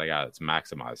talk about a guy that's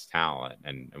maximized talent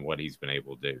and what he's been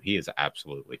able to do. He is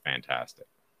absolutely fantastic.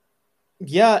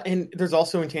 Yeah, and there's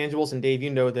also intangibles, and Dave, you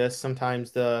know this.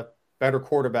 Sometimes the better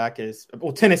quarterback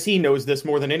Tennessee knows this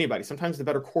more than anybody. Sometimes the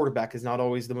better quarterback is not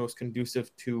always the most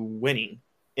conducive to winning.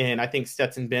 And I think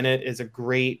Stetson Bennett is a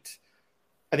great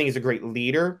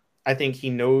leader. I think he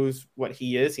knows what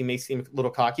he is. He may seem a little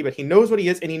cocky, but he knows what he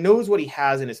is, and he knows what he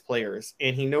has in his players,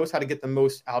 and he knows how to get the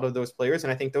most out of those players.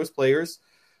 And I think those players,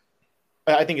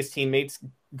 I think his teammates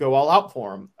go all out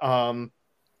for him.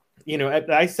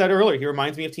 I said earlier, he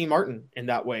reminds me of T. Martin in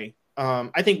that way.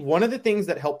 I think one of the things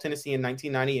that helped Tennessee in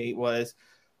 1998 was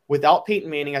without Peyton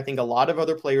Manning, I think a lot of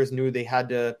other players knew they had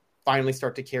to finally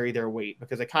start to carry their weight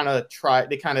because they kind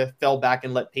of fell back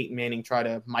and let Peyton Manning try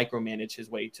to micromanage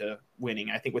his way to winning.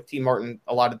 I think with T. Martin,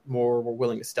 a lot more were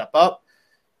willing to step up.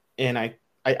 And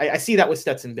I see that with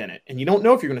Stetson Bennett. And you don't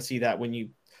know if you're going to see that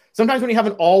sometimes when you have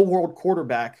an all-world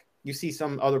quarterback, you see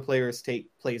some other players take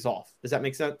plays off. Does that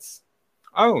make sense?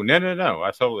 Oh, no.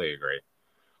 I totally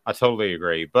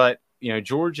agree. But,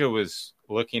 Georgia was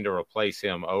looking to replace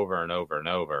him over and over and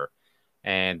over.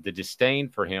 And the disdain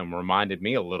for him reminded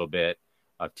me a little bit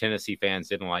of Tennessee fans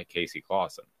didn't like Casey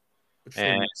Clausen.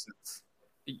 And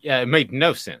yeah, it made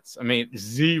no sense. I mean,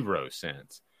 zero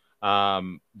sense.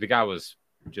 The guy was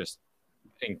just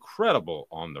incredible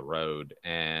on the road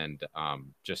and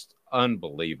just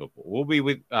unbelievable. We'll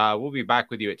be back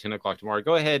with you at 10 o'clock tomorrow.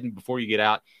 Go ahead and before you get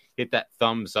out, hit that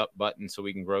thumbs up button so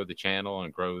we can grow the channel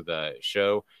and grow the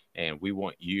show. And we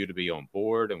want you to be on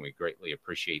board, and we greatly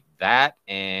appreciate that.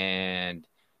 And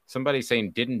somebody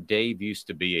saying, didn't Dave used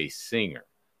to be a singer?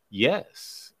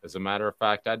 Yes. As a matter of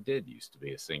fact, I did used to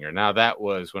be a singer. Now, that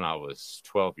was when I was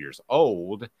 12 years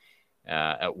old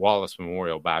at Wallace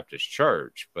Memorial Baptist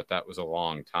Church, but that was a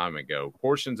long time ago.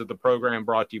 Portions of the program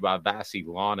brought to you by Vassy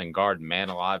Lawn and Garden. Man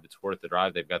alive, it's worth the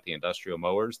drive. They've got the industrial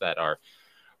mowers that are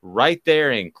right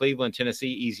there in Cleveland,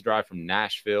 Tennessee. Easy drive from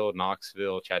Nashville,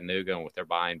 Knoxville, Chattanooga, and with their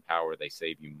buying power, they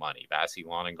save you money. Vassy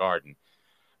Lawn and Garden.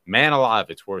 Man alive,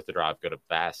 it's worth the drive. Go to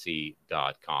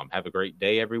Vassy.com. Have a great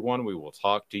day, everyone. We will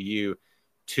talk to you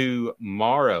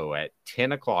tomorrow at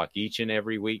 10 o'clock each and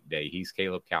every weekday. He's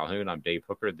Caleb Calhoun. I'm Dave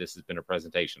Hooker. This has been a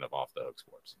presentation of Off the Hook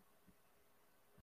Sports.